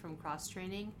ground from cross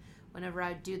training, whenever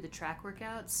I do the track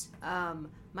workouts,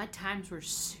 my times were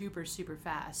super, super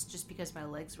fast just because my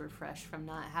legs were fresh from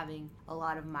not having a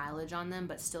lot of mileage on them,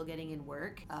 but still getting in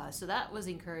work. So that was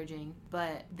encouraging.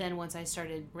 But then once I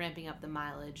started ramping up the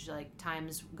mileage, like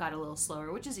times got a little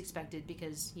slower, which is expected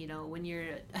because, you know, when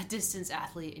you're a distance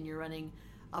athlete and you're running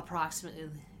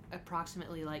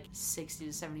approximately like 60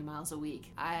 to 70 miles a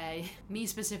week, me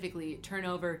specifically,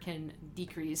 turnover can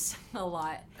decrease a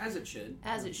lot. As it should.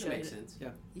 As it should. That makes sense.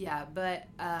 Yeah, but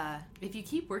if you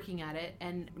keep working at it,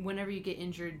 and whenever you get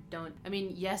injured,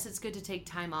 yes, it's good to take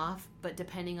time off, but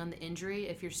depending on the injury,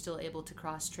 if you're still able to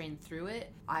cross-train through it,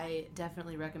 I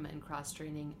definitely recommend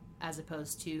cross-training as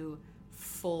opposed to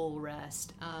full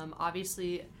rest.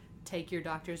 Obviously, take your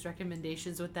doctor's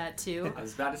recommendations with that too. I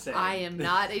was about to say. I am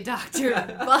not a doctor,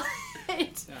 but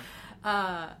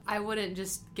I wouldn't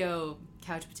just go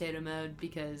couch potato mode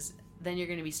because then you're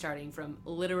going to be starting from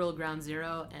literal ground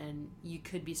zero and you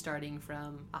could be starting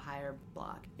from a higher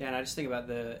block. Yeah, and I just think about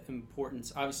the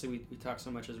importance. Obviously, we talk so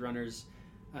much as runners.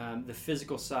 The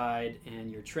physical side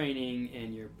and your training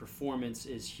and your performance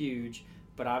is huge.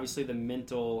 But obviously the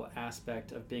mental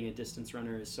aspect of being a distance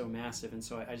runner is so massive. And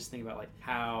so I just think about like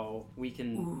how we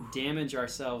can damage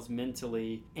ourselves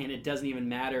mentally, and it doesn't even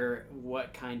matter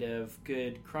what kind of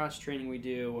good cross training we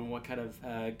do and what kind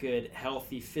of good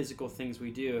healthy physical things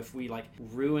we do. If we like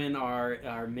ruin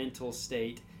our mental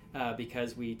state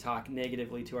because we talk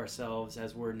negatively to ourselves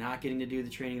as we're not getting to do the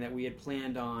training that we had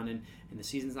planned on, and the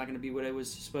season's not going to be what it was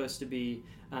supposed to be,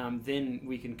 then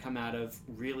we can come out of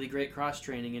really great cross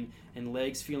training and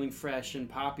legs feeling fresh and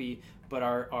poppy, but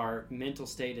our mental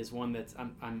state is one that's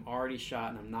I'm already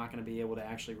shot and I'm not going to be able to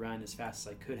actually run as fast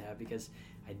as I could have because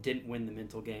I didn't win the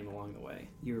mental game along the way.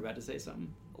 You were about to say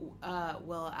something?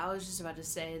 Well, I was just about to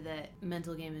say that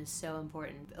mental game is so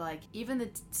important. Like, even the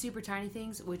super tiny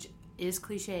things, which is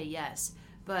cliche, yes.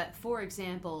 But, for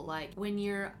example, like, when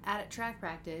you're at a track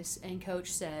practice and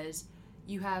coach says,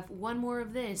 you have one more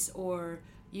of this, or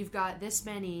you've got this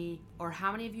many, or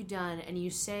how many have you done, and you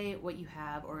say what you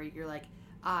have, or you're like,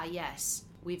 yes,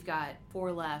 we've got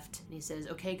 4 left, and he says,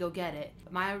 okay, go get it.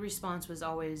 My response was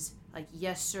always, like,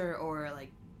 yes, sir, or,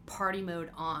 like, party mode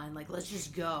on, like, let's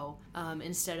just go,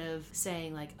 instead of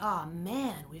saying, like, oh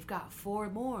man, we've got 4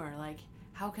 more, like,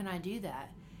 how can I do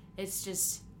that? It's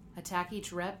just attack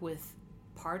each rep with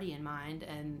party in mind,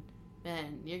 and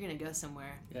man, you're gonna go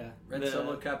somewhere. Yeah, red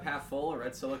solo cup half full or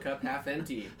red solo cup half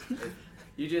empty.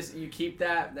 You keep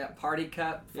that party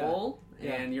cup full,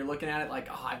 and you're looking at it like,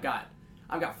 oh, I've got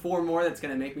 4 more that's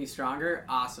going to make me stronger.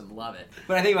 Awesome. Love it.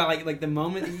 But I think about like the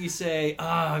moment that you say,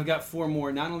 I've got 4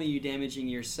 more, not only are you damaging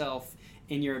yourself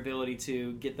in your ability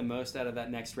to get the most out of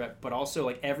that next rep, but also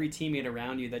like every teammate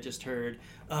around you that just heard,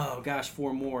 oh gosh,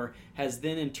 4 more, has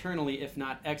then internally, if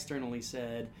not externally,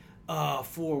 said,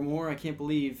 4 more, I can't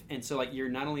believe. And so like you're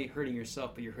not only hurting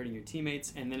yourself, but you're hurting your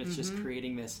teammates, and then it's just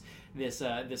creating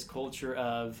this culture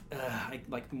of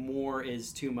like more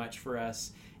is too much for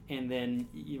us. And then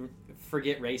you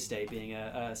forget race day being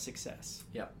a success.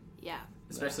 Yep. Yeah.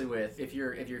 Especially with if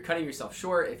you're cutting yourself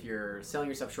short, if you're selling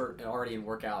yourself short already in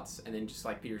workouts, and then just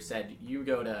like Peter said, you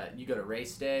go to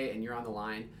race day and you're on the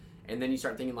line, and then you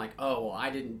start thinking like, oh, well, I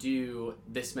didn't do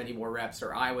this many more reps,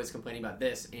 or I was complaining about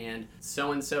this, and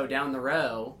so down the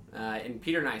row. In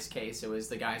Peter and I's case, it was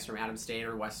the guys from Adams State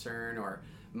or Western or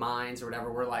Mines or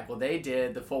whatever. We're like, well, they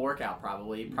did the full workout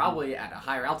probably at a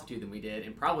higher altitude than we did,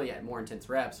 and probably at more intense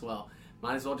reps. Well,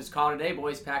 might as well just call it a day,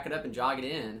 boys. Pack it up and jog it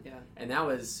in. Yeah. And that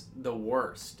was the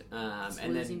worst.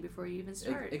 And losing before you even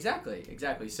start.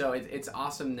 Exactly. So it's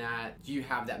awesome that you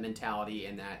have that mentality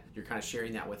and that you're kind of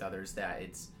sharing that with others. That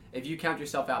if you count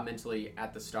yourself out mentally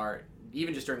at the start,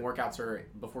 even just during workouts or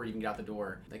before you even get out the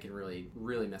door, that can really,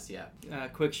 really mess you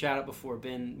up. Quick shout out before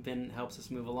Ben helps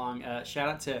us move along. Shout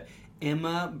out to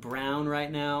Emma Brown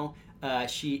right now.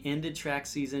 She ended track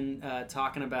season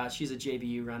talking about, she's a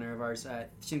JBU runner of ours.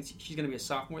 She's going to be a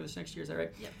sophomore this next year, is that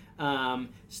right? Yep.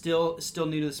 Still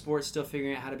new to the sport, still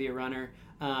figuring out how to be a runner,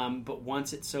 but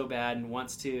wants it so bad and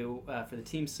wants to, for the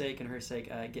team's sake and her sake,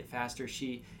 get faster.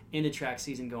 She ended track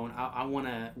season going, I want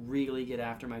to really get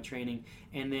after my training.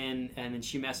 And then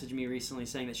she messaged me recently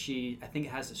saying that she, I think,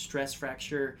 has a stress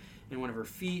fracture in one of her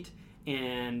feet,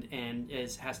 and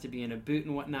has to be in a boot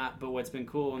and whatnot. But what's been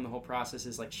cool in the whole process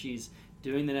is like she's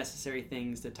doing the necessary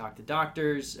things to talk to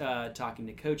doctors, talking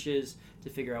to coaches to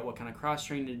figure out what kind of cross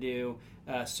training to do,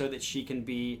 so that she can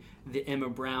be the Emma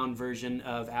Brown version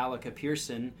of Allika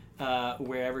Pearson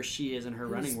wherever she is in her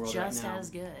running world right now. Just as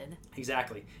good.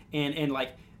 Exactly, and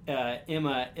like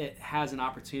Emma has an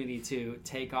opportunity to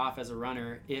take off as a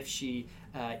runner if she,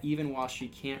 even while she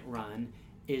can't run,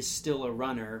 is still a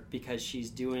runner because she's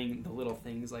doing the little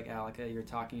things like Allika, you're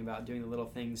talking about, doing the little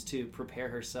things to prepare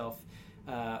herself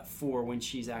for when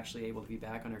she's actually able to be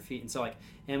back on her feet. And so like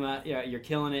Emma, you're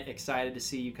killing it. Excited to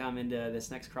see you come into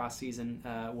this next cross season.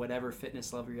 Whatever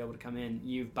fitness level you're able to come in,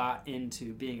 you've bought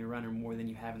into being a runner more than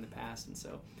you have in the past, and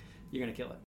so you're going to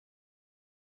kill it.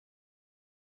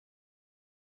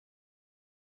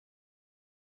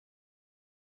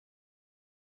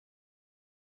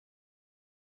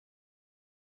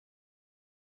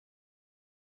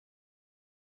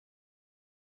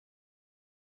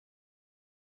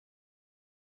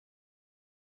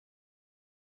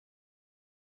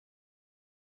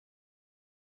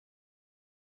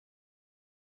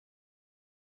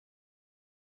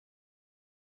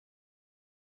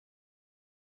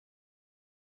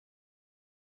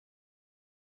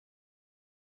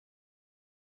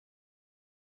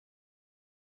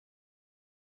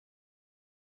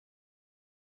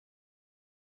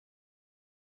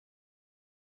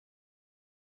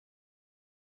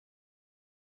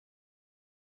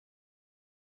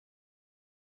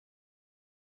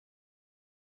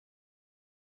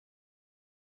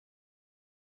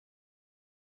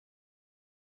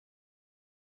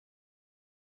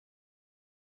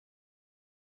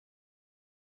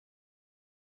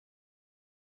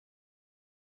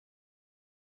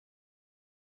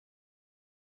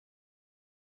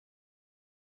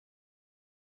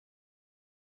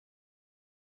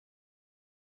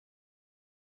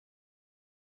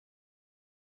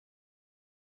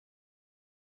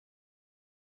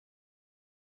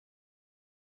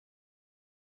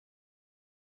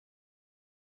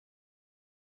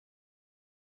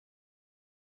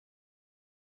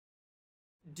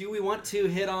 Do we want to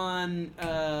hit on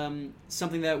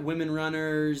something that women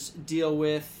runners deal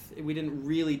with? We didn't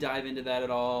really dive into that at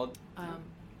all.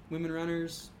 Women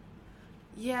runners?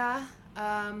 Yeah.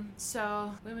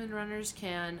 So women runners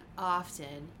can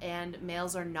often, and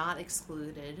males are not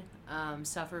excluded,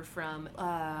 suffer from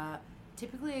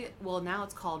typically, well, now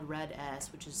it's called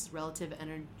RED-S, which is relative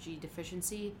energy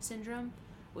deficiency syndrome,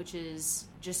 which is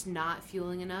just not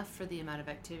fueling enough for the amount of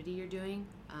activity you're doing.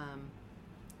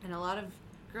 And a lot of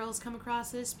girls come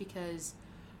across this because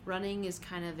running is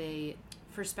kind of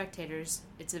for spectators,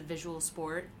 it's a visual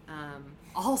sport.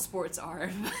 All sports are,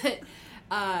 but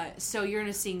so you're in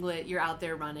a singlet, you're out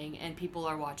there running, and people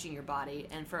are watching your body.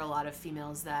 And for a lot of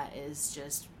females, that is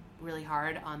just really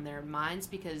hard on their minds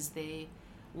because they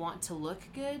want to look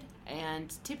good.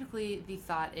 And typically the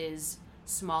thought is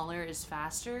smaller is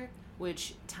faster,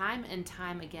 which time and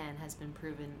time again has been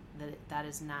proven that that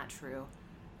is not true.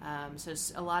 So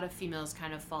a lot of females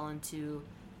kind of fall into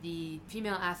the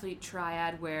female athlete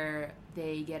triad where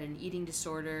they get an eating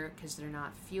disorder because they're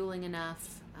not fueling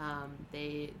enough.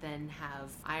 They then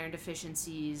have iron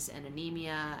deficiencies and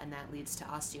anemia, and that leads to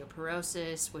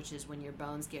osteoporosis, which is when your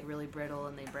bones get really brittle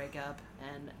and they break up,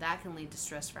 and that can lead to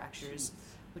stress fractures,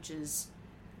 which is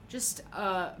just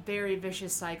a very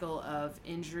vicious cycle of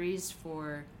injuries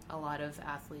for a lot of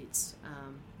athletes.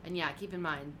 And yeah, keep in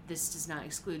mind, this does not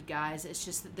exclude guys. It's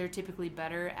just that they're typically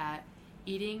better at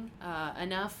eating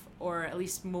enough, or at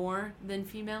least more than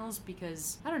females,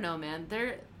 because, I don't know, man,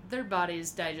 their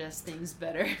bodies digest things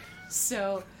better.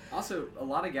 So also, a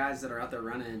lot of guys that are out there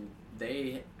running,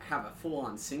 they have a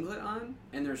full-on singlet on,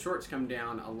 and their shorts come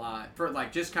down a lot. For,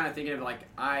 like, just kind of thinking of, like,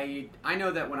 I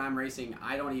know that when I'm racing,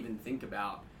 I don't even think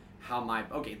about how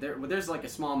there's like a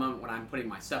small moment when I'm putting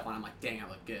my stuff on, I'm like, dang, I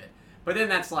look good. But then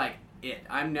that's like it.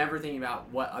 I'm never thinking about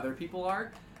what other people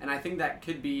are, and I think that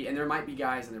could be, and there might be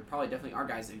guys, and there probably definitely are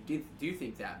guys that do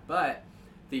think that, but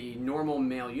the normal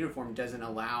male uniform doesn't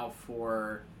allow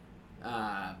for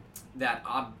that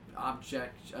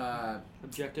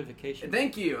objectification.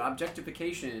 Thank you,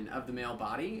 objectification of the male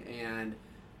body, and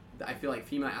I feel like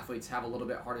female athletes have a little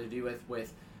bit harder to do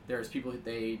with. There's people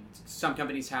some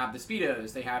companies have the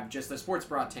Speedos, they have just the sports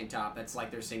bra tank top that's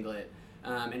like their singlet,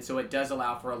 and so it does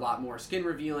allow for a lot more skin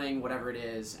revealing, whatever it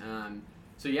is.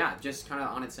 So yeah, just kind of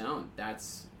on its own,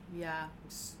 that's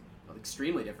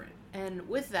extremely different. And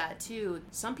with that too,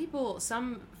 some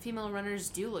female runners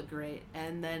do look great,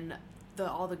 and then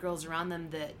all the girls around them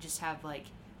that just have like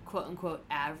quote unquote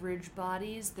average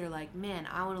bodies, they're like, man,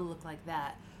 I want to look like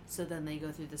that. so then they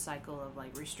go through the cycle of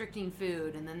like restricting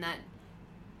food, and then that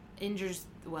injures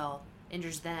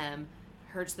them,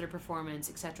 hurts their performance,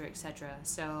 etc., etc.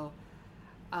 So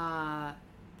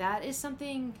that is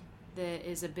something that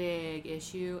is a big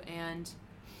issue, and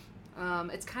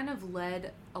it's kind of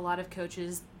led a lot of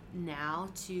coaches now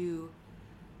to,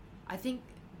 I think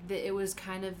that it was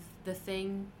kind of the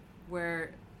thing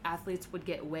where athletes would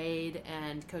get weighed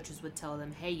and coaches would tell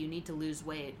them, hey, you need to lose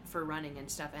weight for running and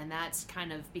stuff, and that's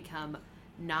kind of become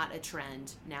not a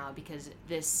trend now, because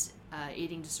this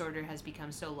eating disorder has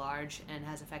become so large and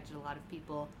has affected a lot of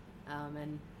people,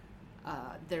 and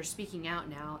they're speaking out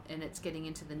now, and it's getting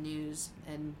into the news,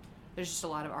 and there's just a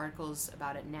lot of articles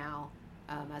about it now,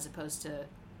 as opposed to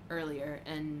earlier.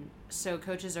 And so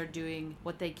coaches are doing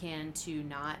what they can to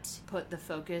not put the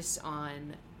focus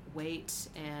on weight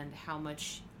and how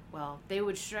much, well, they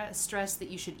would stress that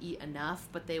you should eat enough,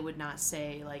 but they would not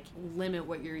say, like, limit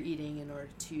what you're eating in order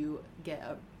to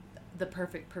get the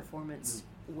perfect performance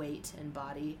weight and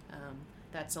body.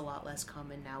 That's a lot less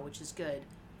common now, which is good.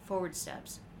 Forward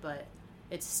steps, but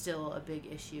it's still a big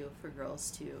issue for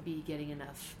girls to be getting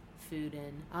enough food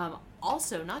in.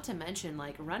 Also, not to mention,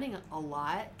 like, running a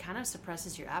lot kind of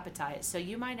suppresses your appetite, so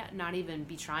you might not even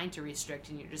be trying to restrict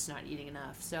and you're just not eating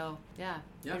enough. So yeah,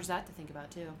 there's that to think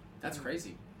about too. That's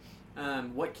crazy.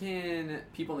 What can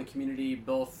people in the community,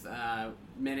 both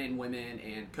men and women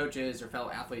and coaches or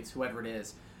fellow athletes, whoever it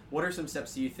is, what are some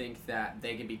steps do you think that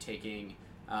they can be taking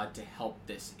to help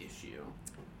this issue?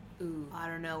 Ooh, I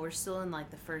don't know. We're still in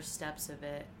like the first steps of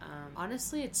it.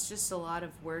 Honestly, it's just a lot of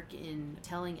work in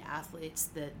telling athletes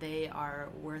that they are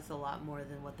worth a lot more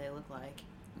than what they look like,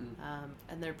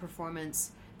 and their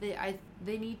performance.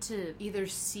 They need to either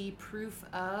see proof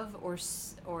of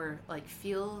or like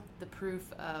feel the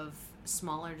proof of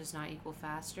smaller does not equal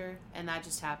faster, and that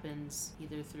just happens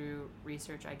either through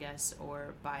research, I guess,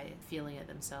 or by feeling it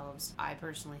themselves. I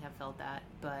personally have felt that,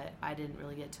 but I didn't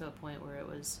really get to a point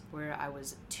where I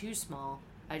was too small.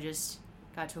 I just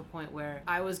got to a point where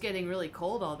I was getting really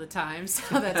cold all the time,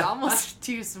 so that's almost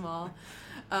too small.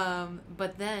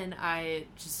 But then I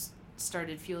just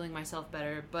started fueling myself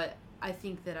better, but I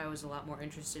think that I was a lot more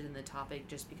interested in the topic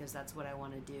just because that's what I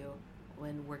want to do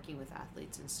when working with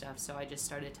athletes and stuff. So I just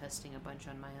started testing a bunch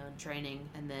on my own training,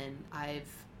 and then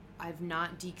I've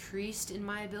not decreased in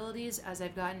my abilities as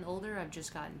I've gotten older. I've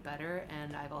just gotten better,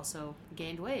 and I've also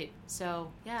gained weight.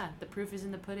 So yeah, the proof is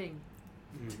in the pudding.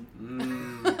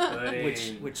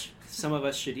 Pudding. Which some of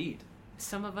us should eat.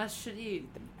 Some of us should eat.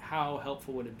 How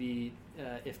helpful would it be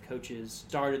if coaches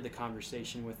started the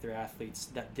conversation with their athletes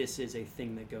that this is a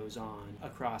thing that goes on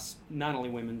across not only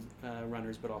women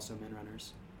runners but also men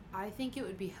runners? I think it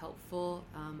would be helpful,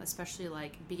 especially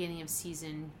like beginning of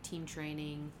season team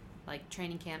training, like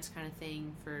training camps kind of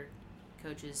thing, for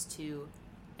coaches to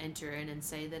enter in and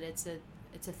say that it's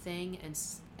a thing,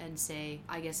 and say,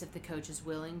 I guess, if the coach is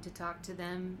willing to talk to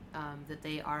them, that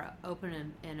they are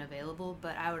open and available.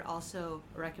 But I would also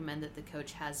recommend that the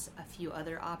coach has a few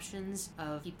other options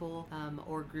of people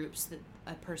or groups that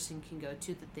a person can go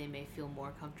to that they may feel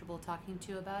more comfortable talking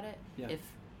to about it. Yeah. If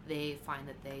they find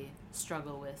that they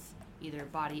struggle with either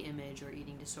body image or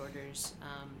eating disorders,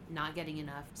 not getting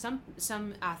enough.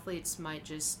 Some athletes might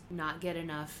just not get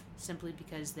enough simply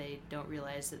because they don't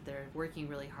realize that they're working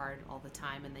really hard all the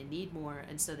time and they need more,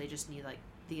 and so they just need like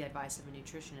the advice of a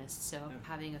nutritionist. So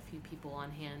having a few people on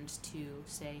hand to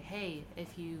say, hey,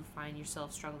 if you find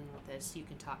yourself struggling with this, you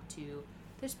can talk to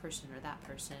this person or that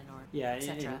person, or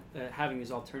etc. And having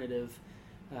these alternative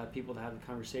people to have a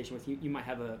conversation with. You might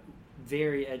have a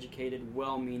very educated,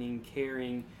 well-meaning,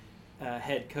 caring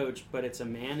head coach, but it's a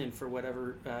man, and for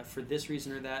whatever, for this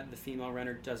reason or that, the female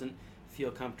runner doesn't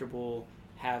feel comfortable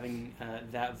having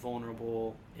that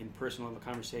vulnerable and personal of a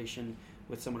conversation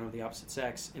with someone of the opposite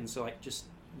sex, and so like just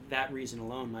that reason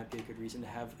alone might be a good reason to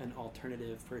have an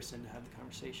alternative person to have the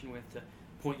conversation with, to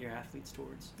point your athletes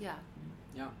towards. Yeah.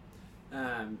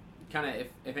 Kind of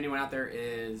if anyone out there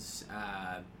is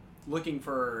looking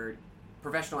for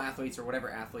professional athletes or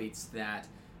whatever athletes that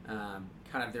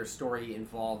kind of their story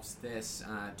involves this,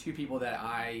 two people that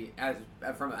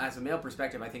as a male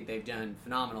perspective, I think they've done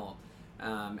phenomenal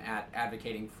at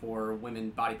advocating for women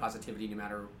body positivity, no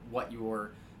matter what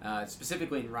you're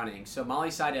specifically in running. So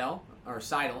Molly Seidel,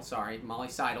 Molly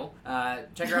Seidel.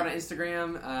 Check her out on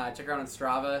Instagram. Check her out on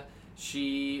Strava.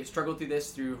 She struggled through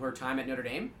this through her time at Notre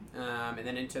Dame, and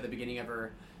then into the beginning of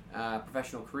her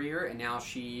professional career, and now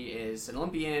she is an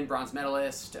Olympian, bronze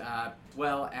medalist,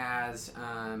 well as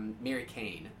Mary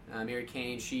Kane. Mary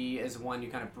Kane, she is the one who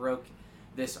kind of broke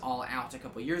this all out a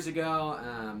couple years ago.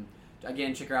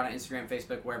 Again, check her out on Instagram,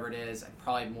 Facebook, wherever it is.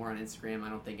 Probably more on Instagram. I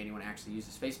don't think anyone actually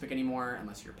uses Facebook anymore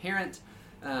unless you're a parent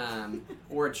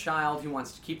or a child who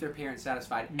wants to keep their parents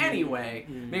satisfied. Anyway,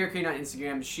 Mayor Queen on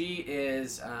Instagram. She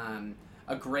is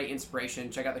a great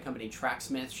inspiration. Check out the company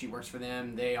Tracksmith. She works for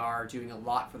them. They are doing a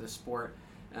lot for the sport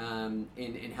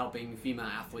in helping female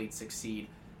athletes succeed,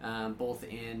 both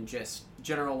in just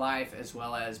general life as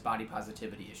well as body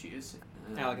positivity issues.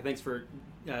 Allika, thanks for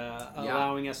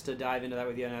allowing us to dive into that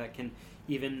with you. And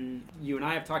even you and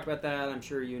I have talked about that. I'm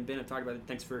sure you and Ben have talked about it.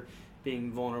 Thanks for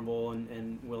being vulnerable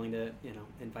and willing to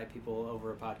invite people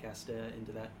over a podcast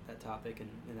into that topic and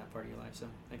in that part of your life. So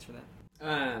thanks for that.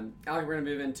 Allika, we're going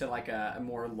to move into like a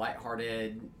more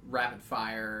lighthearted,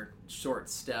 rapid-fire,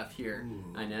 short stuff here.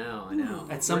 Ooh. I know.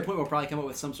 At some point, we'll probably come up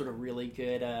with some sort of really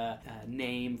good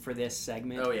name for this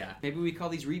segment. Oh, yeah. Maybe we call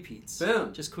these repeats.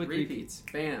 Boom. Just quick repeats.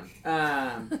 Bam.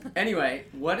 Anyway,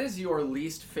 what is your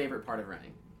least favorite part of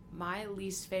running? My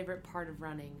least favorite part of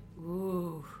running?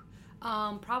 Ooh.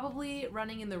 Probably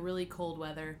running in the really cold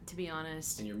weather, to be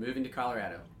honest. And you're moving to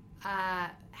Colorado.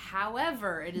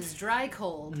 However, it is dry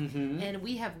cold, and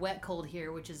we have wet cold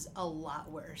here, which is a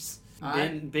lot worse.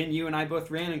 Ben, you and I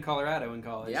both ran in Colorado in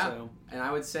college. Yeah, so. And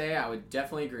I would say I would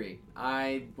definitely agree.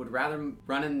 I would rather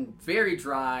run in very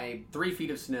dry 3 feet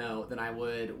of snow than I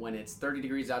would when it's 30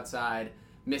 degrees outside,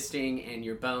 misting, and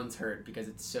your bones hurt because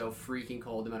it's so freaking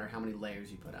cold no matter how many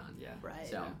layers you put on. Yeah.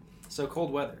 Right. So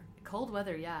cold weather. Cold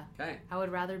weather, yeah. Okay. I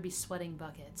would rather be sweating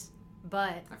buckets.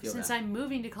 But since that. I'm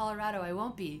moving to Colorado, I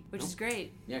won't be, which is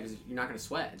great. Yeah, because you're not going to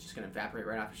sweat. It's just going to evaporate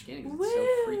right off your skin because it's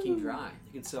so freaking dry.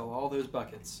 You can sell all those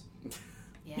buckets.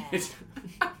 Yeah.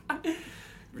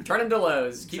 Return them to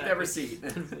Lowe's. Keep that receipt.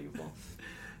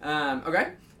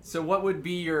 Okay. So what would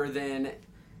be your then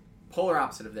polar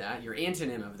opposite of that, your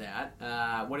antonym of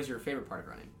that? What is your favorite part of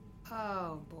running?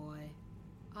 Oh, boy.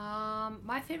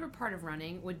 My favorite part of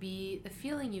running would be the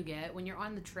feeling you get when you're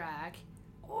on the track,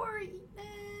 or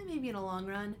maybe in a long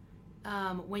run,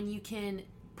 when you can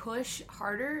push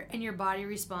harder and your body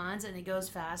responds and it goes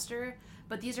faster.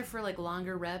 But these are for like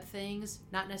longer rep things,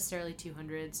 not necessarily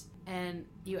 200s. And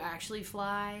you actually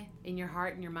fly in your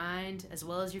heart and your mind as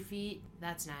well as your feet.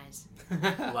 That's nice.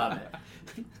 Love it.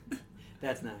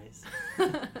 That's nice.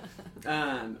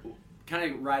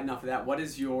 Kind of riding off of that, what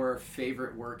is your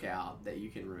favorite workout that you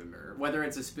can remember? Whether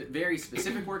it's a very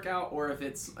specific workout or if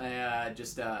it's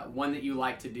just one that you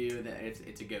like to do that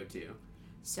it's a go-to.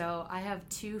 So I have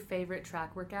 2 favorite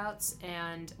track workouts,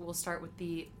 and we'll start with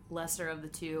the lesser of the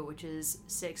 2, which is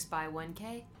 6 by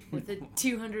 1K with a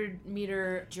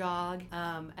 200-meter jog.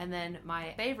 And then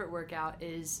my favorite workout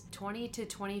is 20 to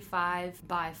 25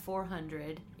 by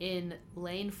 400 in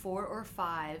lane 4 or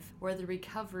 5, where the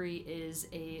recovery is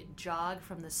a jog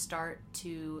from the start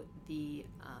to the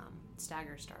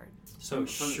stagger start. So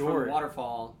from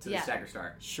waterfall to the stagger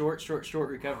start. Short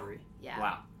recovery. Yeah.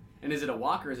 Wow. And is it a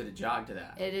walk or is it a jog to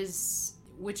that? It is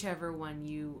whichever one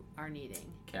you are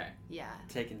needing. Okay. Yeah.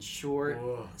 Taking short,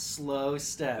 slow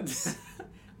steps.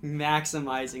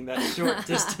 Maximizing that short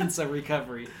distance of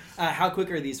recovery. How quick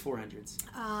are these 400s?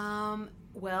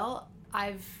 Well,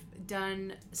 I've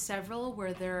done several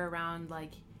where they're around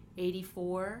like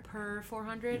 84 per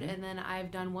 400, and then I've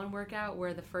done one workout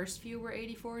where the first few were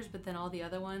 84s, but then all the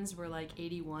other ones were like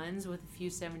 81s with a few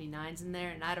 79s in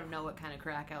there, and I don't know what kind of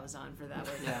crack I was on for that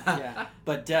workout. Yeah,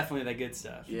 but definitely the good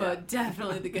stuff. Yeah. But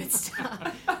definitely the good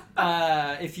stuff.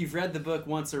 If you've read the book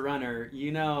Once a Runner,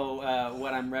 you know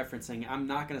what I'm referencing. I'm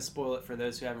not going to spoil it for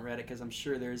those who haven't read it because I'm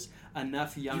sure there's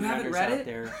enough young runners out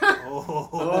there.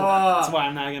 That's why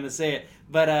I'm not going to say it.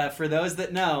 But for those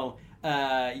that know,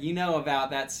 you know about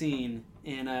that scene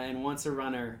in Once a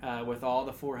Runner with all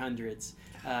the 400s.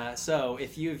 So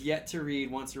if you have yet to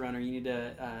read Once a Runner, you need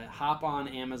to hop on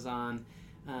Amazon.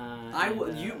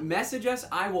 You message us.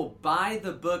 I will buy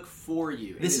the book for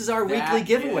you. This is our weekly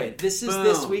giveaway. Good. This is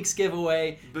this week's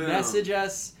giveaway. Boom. Message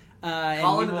us.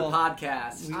 Call into the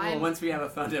podcast once we have a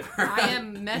phone number. I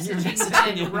am messaging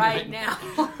Ben right now.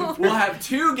 We'll have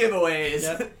 2 giveaways.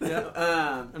 Yep.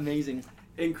 Amazing.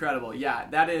 Incredible. Yeah,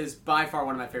 that is by far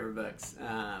one of my favorite books.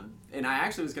 And I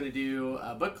actually was going to do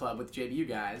a book club with JBU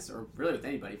guys, or really with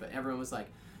anybody, but everyone was like,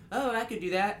 oh, I could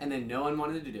do that, and then no one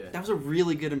wanted to do it. That was a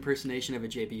really good impersonation of a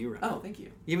JBU run. Oh, thank you.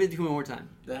 Give it one more time.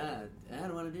 I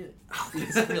don't want to do it. Oh,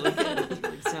 that's really good.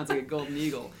 It sounds like a golden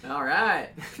eagle. All right.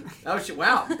 Oh,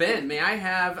 wow. Ben, may I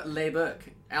have le book?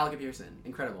 Allika Pearson,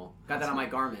 incredible. Got that on my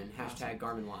Garmin. Hashtag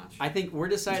Garmin watch. I think we're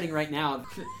deciding right now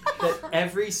that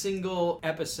every single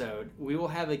episode we will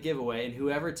have a giveaway, and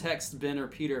whoever texts Ben or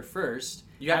Peter first,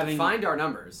 you have to find our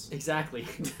numbers. Exactly.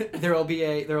 There will be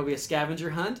a scavenger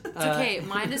hunt. It's okay.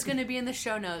 Mine is going to be in the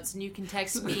show notes, and you can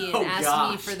text me and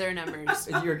ask me for their numbers.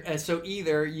 So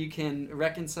either you can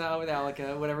reconcile with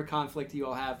Allika, whatever conflict you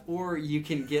all have, or you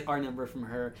can get our number from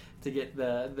her to get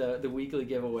the weekly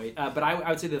giveaway. But I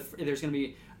would say there's going to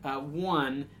be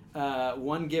one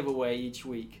giveaway each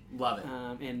week. Love it.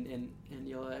 And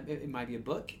you'll it might be a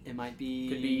book. It might be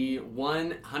could be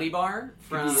one honey bar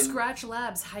from Scratch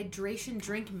Labs hydration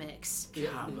drink mix.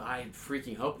 God, I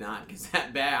freaking hope not, because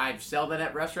that bad. I sell that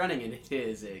at Rush-Running and it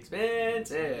is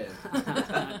expensive.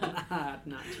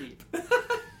 Not cheap.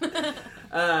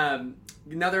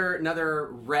 Another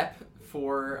rep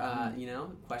for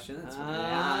question. That's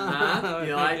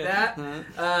you like that?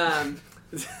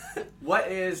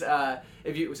 What is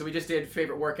so we just did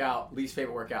favorite workout, least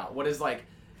favorite workout. What is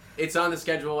it's on the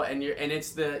schedule and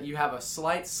you have a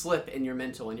slight slip in your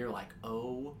mental and you're like,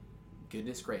 oh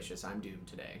goodness gracious, I'm doomed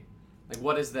today.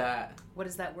 What is that? What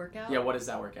is that workout? Yeah, what is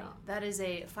that workout? That is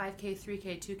a 5K,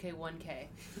 3K, 2K, 1K.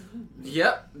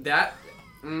 Yep,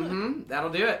 that'll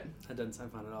do it. That doesn't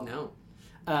sound fun at all. No.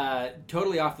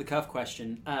 Totally off the cuff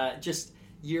question. Just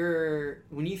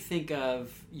when you think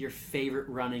of your favorite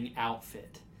running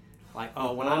outfit,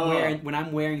 when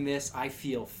I'm wearing this, I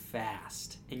feel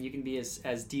fast, and you can be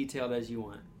as detailed as you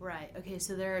want. Right. Okay.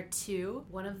 So there are two.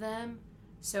 One of them.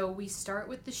 So we start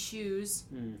with the shoes,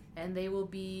 and they will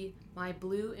be my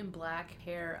blue and black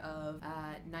pair of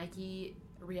Nike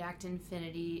React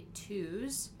Infinity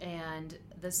 2s, and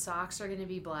the socks are going to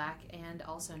be black and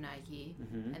also Nike,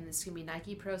 and this is going to be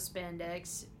Nike Pro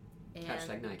Spandex. And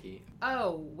Hashtag Nike.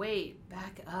 Oh, wait,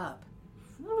 back up.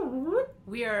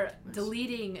 We are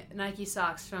deleting Nike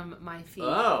socks from my feet.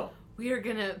 Oh. We are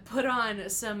going to put on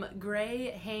some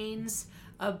gray Hanes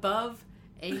above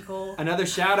ankle. Another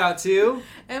shout out to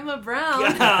Emma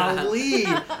Brown. Golly,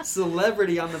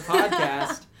 celebrity on the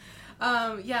podcast.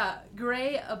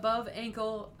 Gray above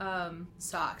ankle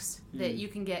socks that you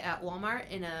can get at Walmart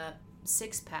in a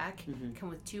 6-pack. Come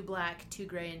with 2 black, 2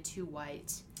 gray, and 2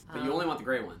 white. But you only want the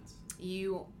gray ones.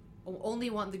 You only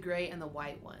want the gray and the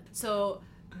white one. So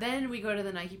then we go to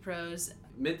the Nike Pros.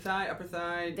 Mid-thigh, upper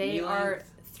thigh, They knee are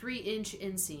length? 3-inch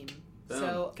inseam. Boom.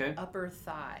 So Okay. upper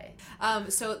thigh.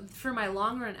 So for my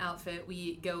long run outfit,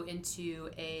 we go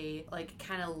into a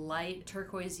kind of light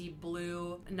turquoisey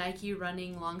blue Nike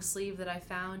running long sleeve that I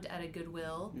found at a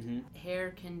Goodwill.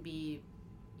 Hair can be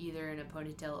either in a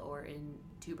ponytail or in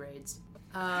 2 braids.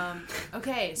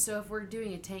 Okay, so if we're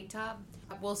doing a tank top,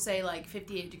 we'll say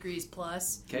 58 degrees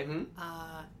plus. Okay.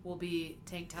 Will be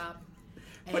tank top.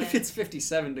 What if it's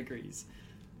 57 degrees?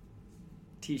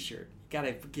 T-shirt.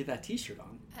 Gotta get that T-shirt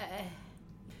on.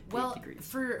 Well, degrees.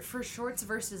 for shorts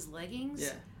versus leggings,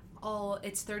 Yeah.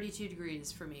 It's 32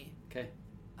 degrees for me. Okay.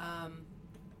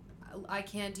 I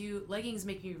can't do leggings.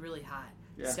 Make me really hot.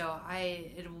 Yeah. So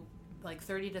it'll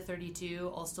 30 to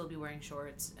 32. I'll still be wearing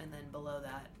shorts, and then below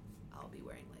that, I'll be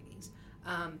wearing leggings.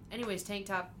 Anyways, tank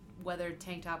top. Weathered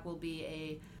tank top will be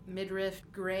a midriff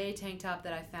gray tank top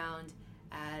that I found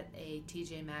at a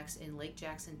TJ Maxx in Lake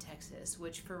Jackson, Texas,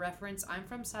 which for reference, I'm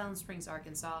from Silent Springs,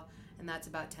 Arkansas, and that's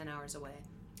about 10 hours away.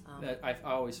 I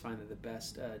always find that the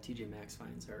best TJ Maxx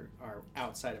finds are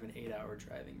outside of an 8-hour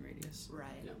driving radius. Right.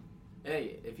 Yeah.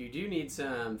 Hey, if you do need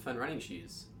some fun running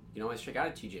shoes, you can always check out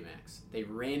a TJ Maxx. They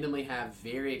randomly have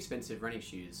very expensive running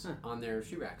shoes on their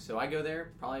shoe rack. So I go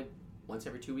there probably once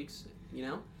every 2 weeks,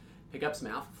 pick up some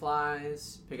Alpha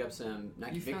Flies, pick up some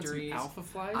Nike Victories. Found some Alpha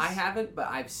Flies? I haven't, but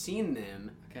I've seen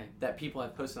them that people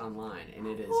have posted online, and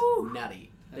it is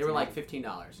nutty. They were like $15. And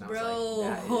I was like,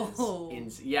 that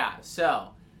is yeah, so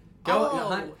go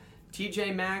hunt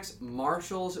TJ Maxx,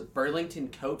 Marshalls, Burlington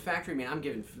Coat Factory. Man, I'm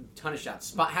giving a ton of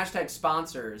shots. Hashtag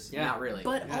sponsors. Yeah. Not really.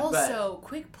 But also,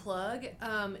 quick plug,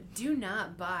 do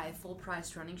not buy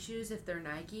full-priced running shoes if they're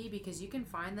Nike, because you can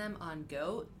find them on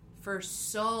GOAT for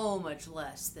so much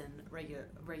less than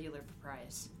regular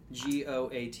price.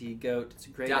 GOAT, GOAT. It's a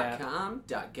great app. .com,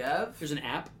 .gov. There's an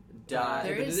app.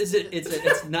 There is.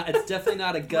 It's not. It's definitely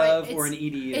not a gov or an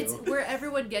edu. It's where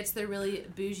everyone gets their really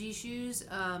bougie shoes,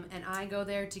 and I go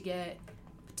there to get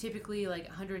typically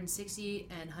 $160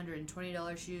 and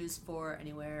 $120 shoes for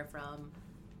anywhere from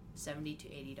 $70 to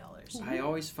 $80. I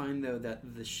always find though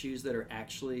that the shoes that are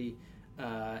actually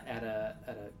at a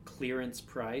clearance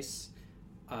price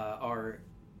are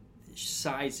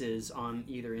sizes on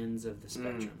either ends of the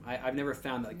spectrum. I've never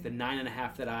found like the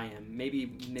 9.5 that I am. Maybe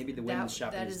the women's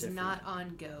shopping is different. That is not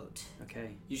on GOAT.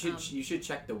 Okay. You should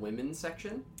check the women's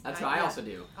section. That's what I also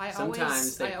do.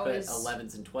 Sometimes they put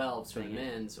 11s and 12s for the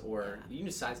men's, or you can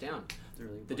just size down.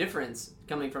 Really the difference,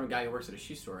 coming from a guy who works at a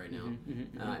shoe store right now,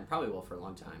 and probably will for a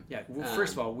long time. Yeah, well,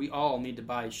 first of all, we all need to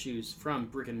buy shoes from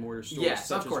brick and mortar stores. Yes,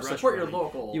 of course. Support your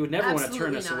local. You would never want to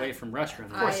turn us away from rush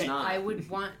running. Of course not. I would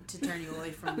want to turn you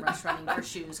away from rush running for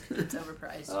shoes because it's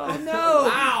overpriced. Oh no!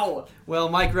 Wow. Well,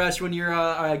 Mike Rush, when you're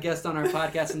a guest on our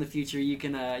podcast in the future, you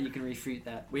can refute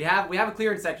that. We have a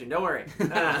clearance section. Don't worry.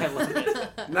 I love it.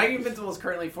 Nike Invincible is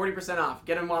currently 40% off.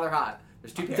 Get them while they're hot.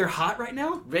 There's 2 pairs. They're hot right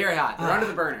now? Very hot. They're under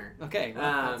the burner. Okay.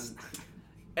 Well,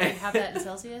 do you have that in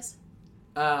Celsius?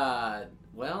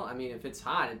 Well, I mean, if it's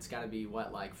hot, it's got to be,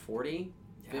 like 40,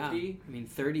 50? I mean,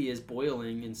 30 is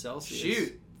boiling in Celsius.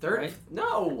 Shoot. 30? Right?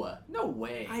 No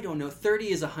way. I don't know. 30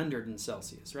 is 100 in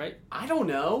Celsius, right? I don't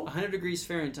know. 100 degrees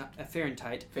Fahrenheit.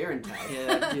 Fahrenheit.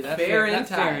 Yeah, dude, that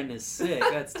Fahrenheit is sick.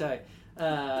 That's tight.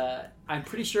 I'm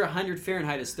pretty sure 100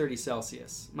 Fahrenheit is 30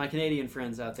 Celsius. My Canadian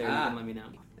friends out there, you can let me know.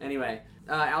 Anyway,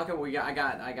 Allika,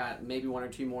 I got maybe 1 or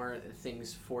 2 more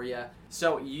things for you.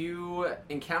 So you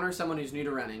encounter someone who's new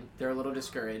to running. They're a little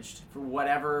discouraged for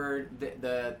whatever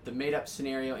the made up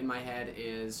scenario in my head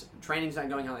is. Training's not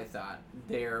going how they thought.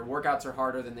 Their workouts are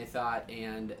harder than they thought,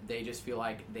 and they just feel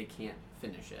like they can't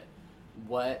finish it.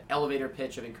 What elevator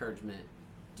pitch of encouragement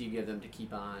do you give them to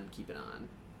keep it on?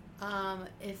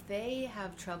 If they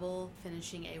have trouble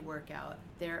finishing a workout,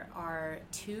 there are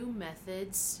 2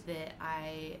 methods that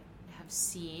I have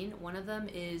seen. One of them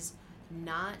is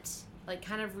not,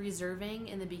 kind of reserving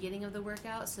in the beginning of the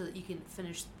workout so that you can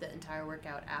finish the entire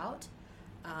workout out.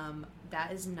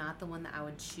 That is not the one that I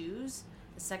would choose.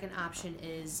 The second option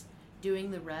is doing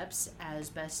the reps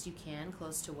as best you can,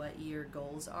 close to what your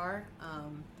goals are,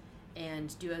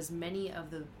 and do as many of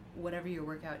the whatever your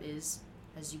workout is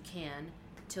as you can,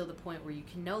 till the point where you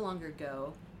can no longer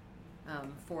go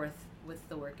forth with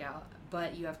the workout,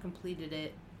 but you have completed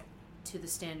it to the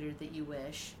standard that you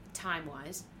wish,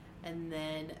 time-wise, and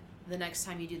then the next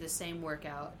time you do the same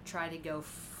workout, try to go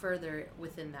further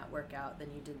within that workout than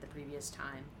you did the previous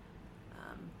time.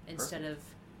 Instead of,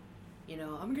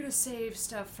 I'm going to save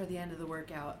stuff for the end of the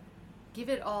workout. Give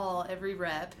it all, every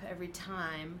rep, every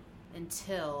time,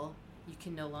 until you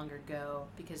can no longer go,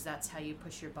 because that's how you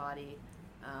push your body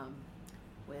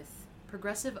with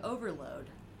progressive overload.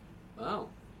 Oh.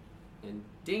 And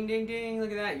ding, ding, ding, look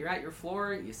at that. You're at your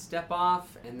floor, you step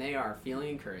off, and they are feeling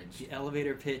encouraged. The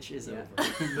elevator pitch is over.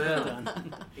 Done.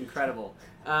 Incredible.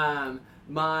 My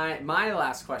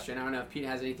last question, I don't know if Pete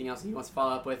has anything else he wants to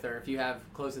follow up with, or if you have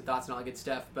closing thoughts and all that good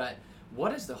stuff, but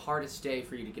what is the hardest day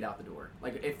for you to get out the door?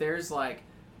 If there's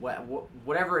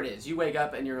whatever it is, you wake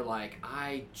up and you're like,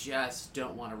 I just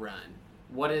don't want to run.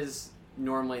 What is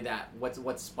normally that?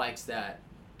 What spikes that?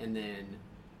 And then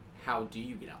how do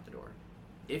you get out the door?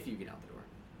 If you get out the door.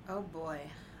 Oh boy.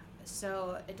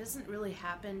 So it doesn't really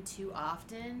happen too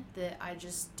often that I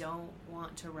just don't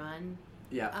want to run.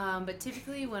 Yeah. But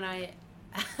typically when I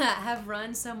have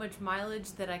run so much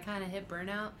mileage that I kind of hit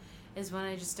burnout is when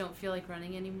I just don't feel like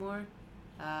running anymore.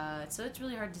 So it's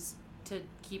really hard to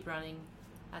keep running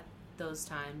at those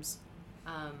times.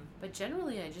 But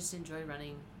generally I just enjoy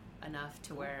running enough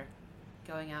to where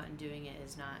going out and doing it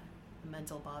is not a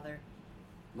mental bother.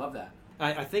 Love that.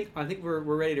 I think we're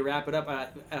ready to wrap it up.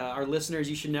 Our listeners,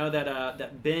 you should know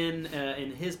that Ben,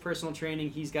 in his personal training,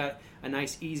 he's got a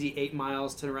nice easy 8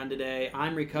 miles to run today.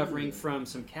 I'm recovering from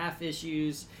some calf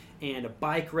issues and a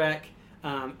bike wreck.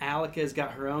 Allika's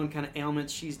got her own kind of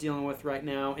ailments she's dealing with right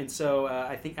now, and so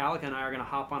I think Allika and I are going to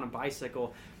hop on a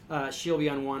bicycle. She'll be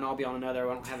on one, I'll be on another.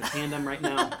 I don't have a tandem right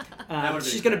now.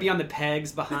 She's going to be on the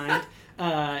pegs behind.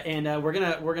 And we're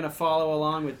gonna follow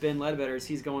along with Ben Ledbetter as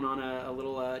he's going on a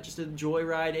little just a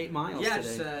joyride 8 miles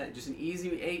today. Just an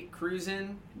easy 8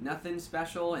 cruising, nothing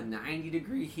special, and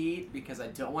 90-degree heat because I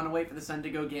don't want to wait for the sun to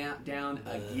go down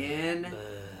again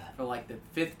for the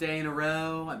 5th day in a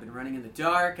row. I've been running in the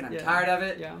dark and I'm tired of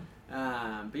it. Yeah.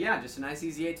 But yeah, just a nice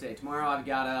easy 8 today. Tomorrow I've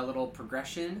got a little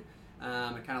progression.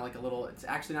 Kind of like a little, it's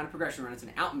actually not a progression run, it's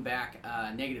an out and back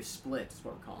negative split is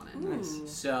what we're calling it. Nice.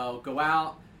 So go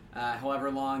out. However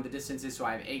long the distance is, so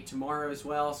I have 8 tomorrow as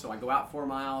well, so I go out 4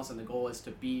 miles, and the goal is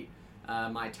to beat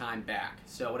my time back.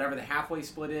 So whatever the halfway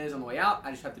split is on the way out,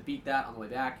 I just have to beat that on the way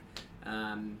back.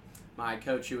 My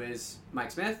coach, who is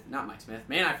Mike Smith, not Mike Smith,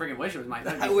 man, I freaking wish it was Mike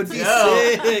Smith. That would be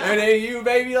sick. And hey, you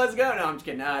baby, let's go. No, I'm just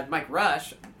kidding. Mike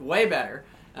Rush, way better.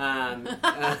 We're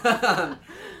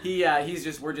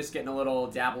just getting a little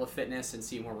dabble of fitness and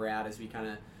seeing where we're at as we kind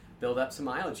of build up some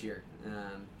mileage here.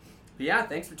 But yeah,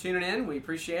 thanks for tuning in. We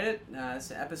appreciate it.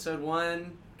 This episode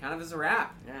 1 kind of is a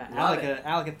wrap. Yeah,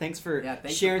 Allika, thanks for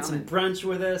sharing some brunch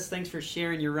with us. Thanks for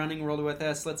sharing your running world with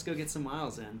us. Let's go get some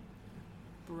miles in.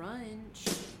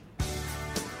 Brunch.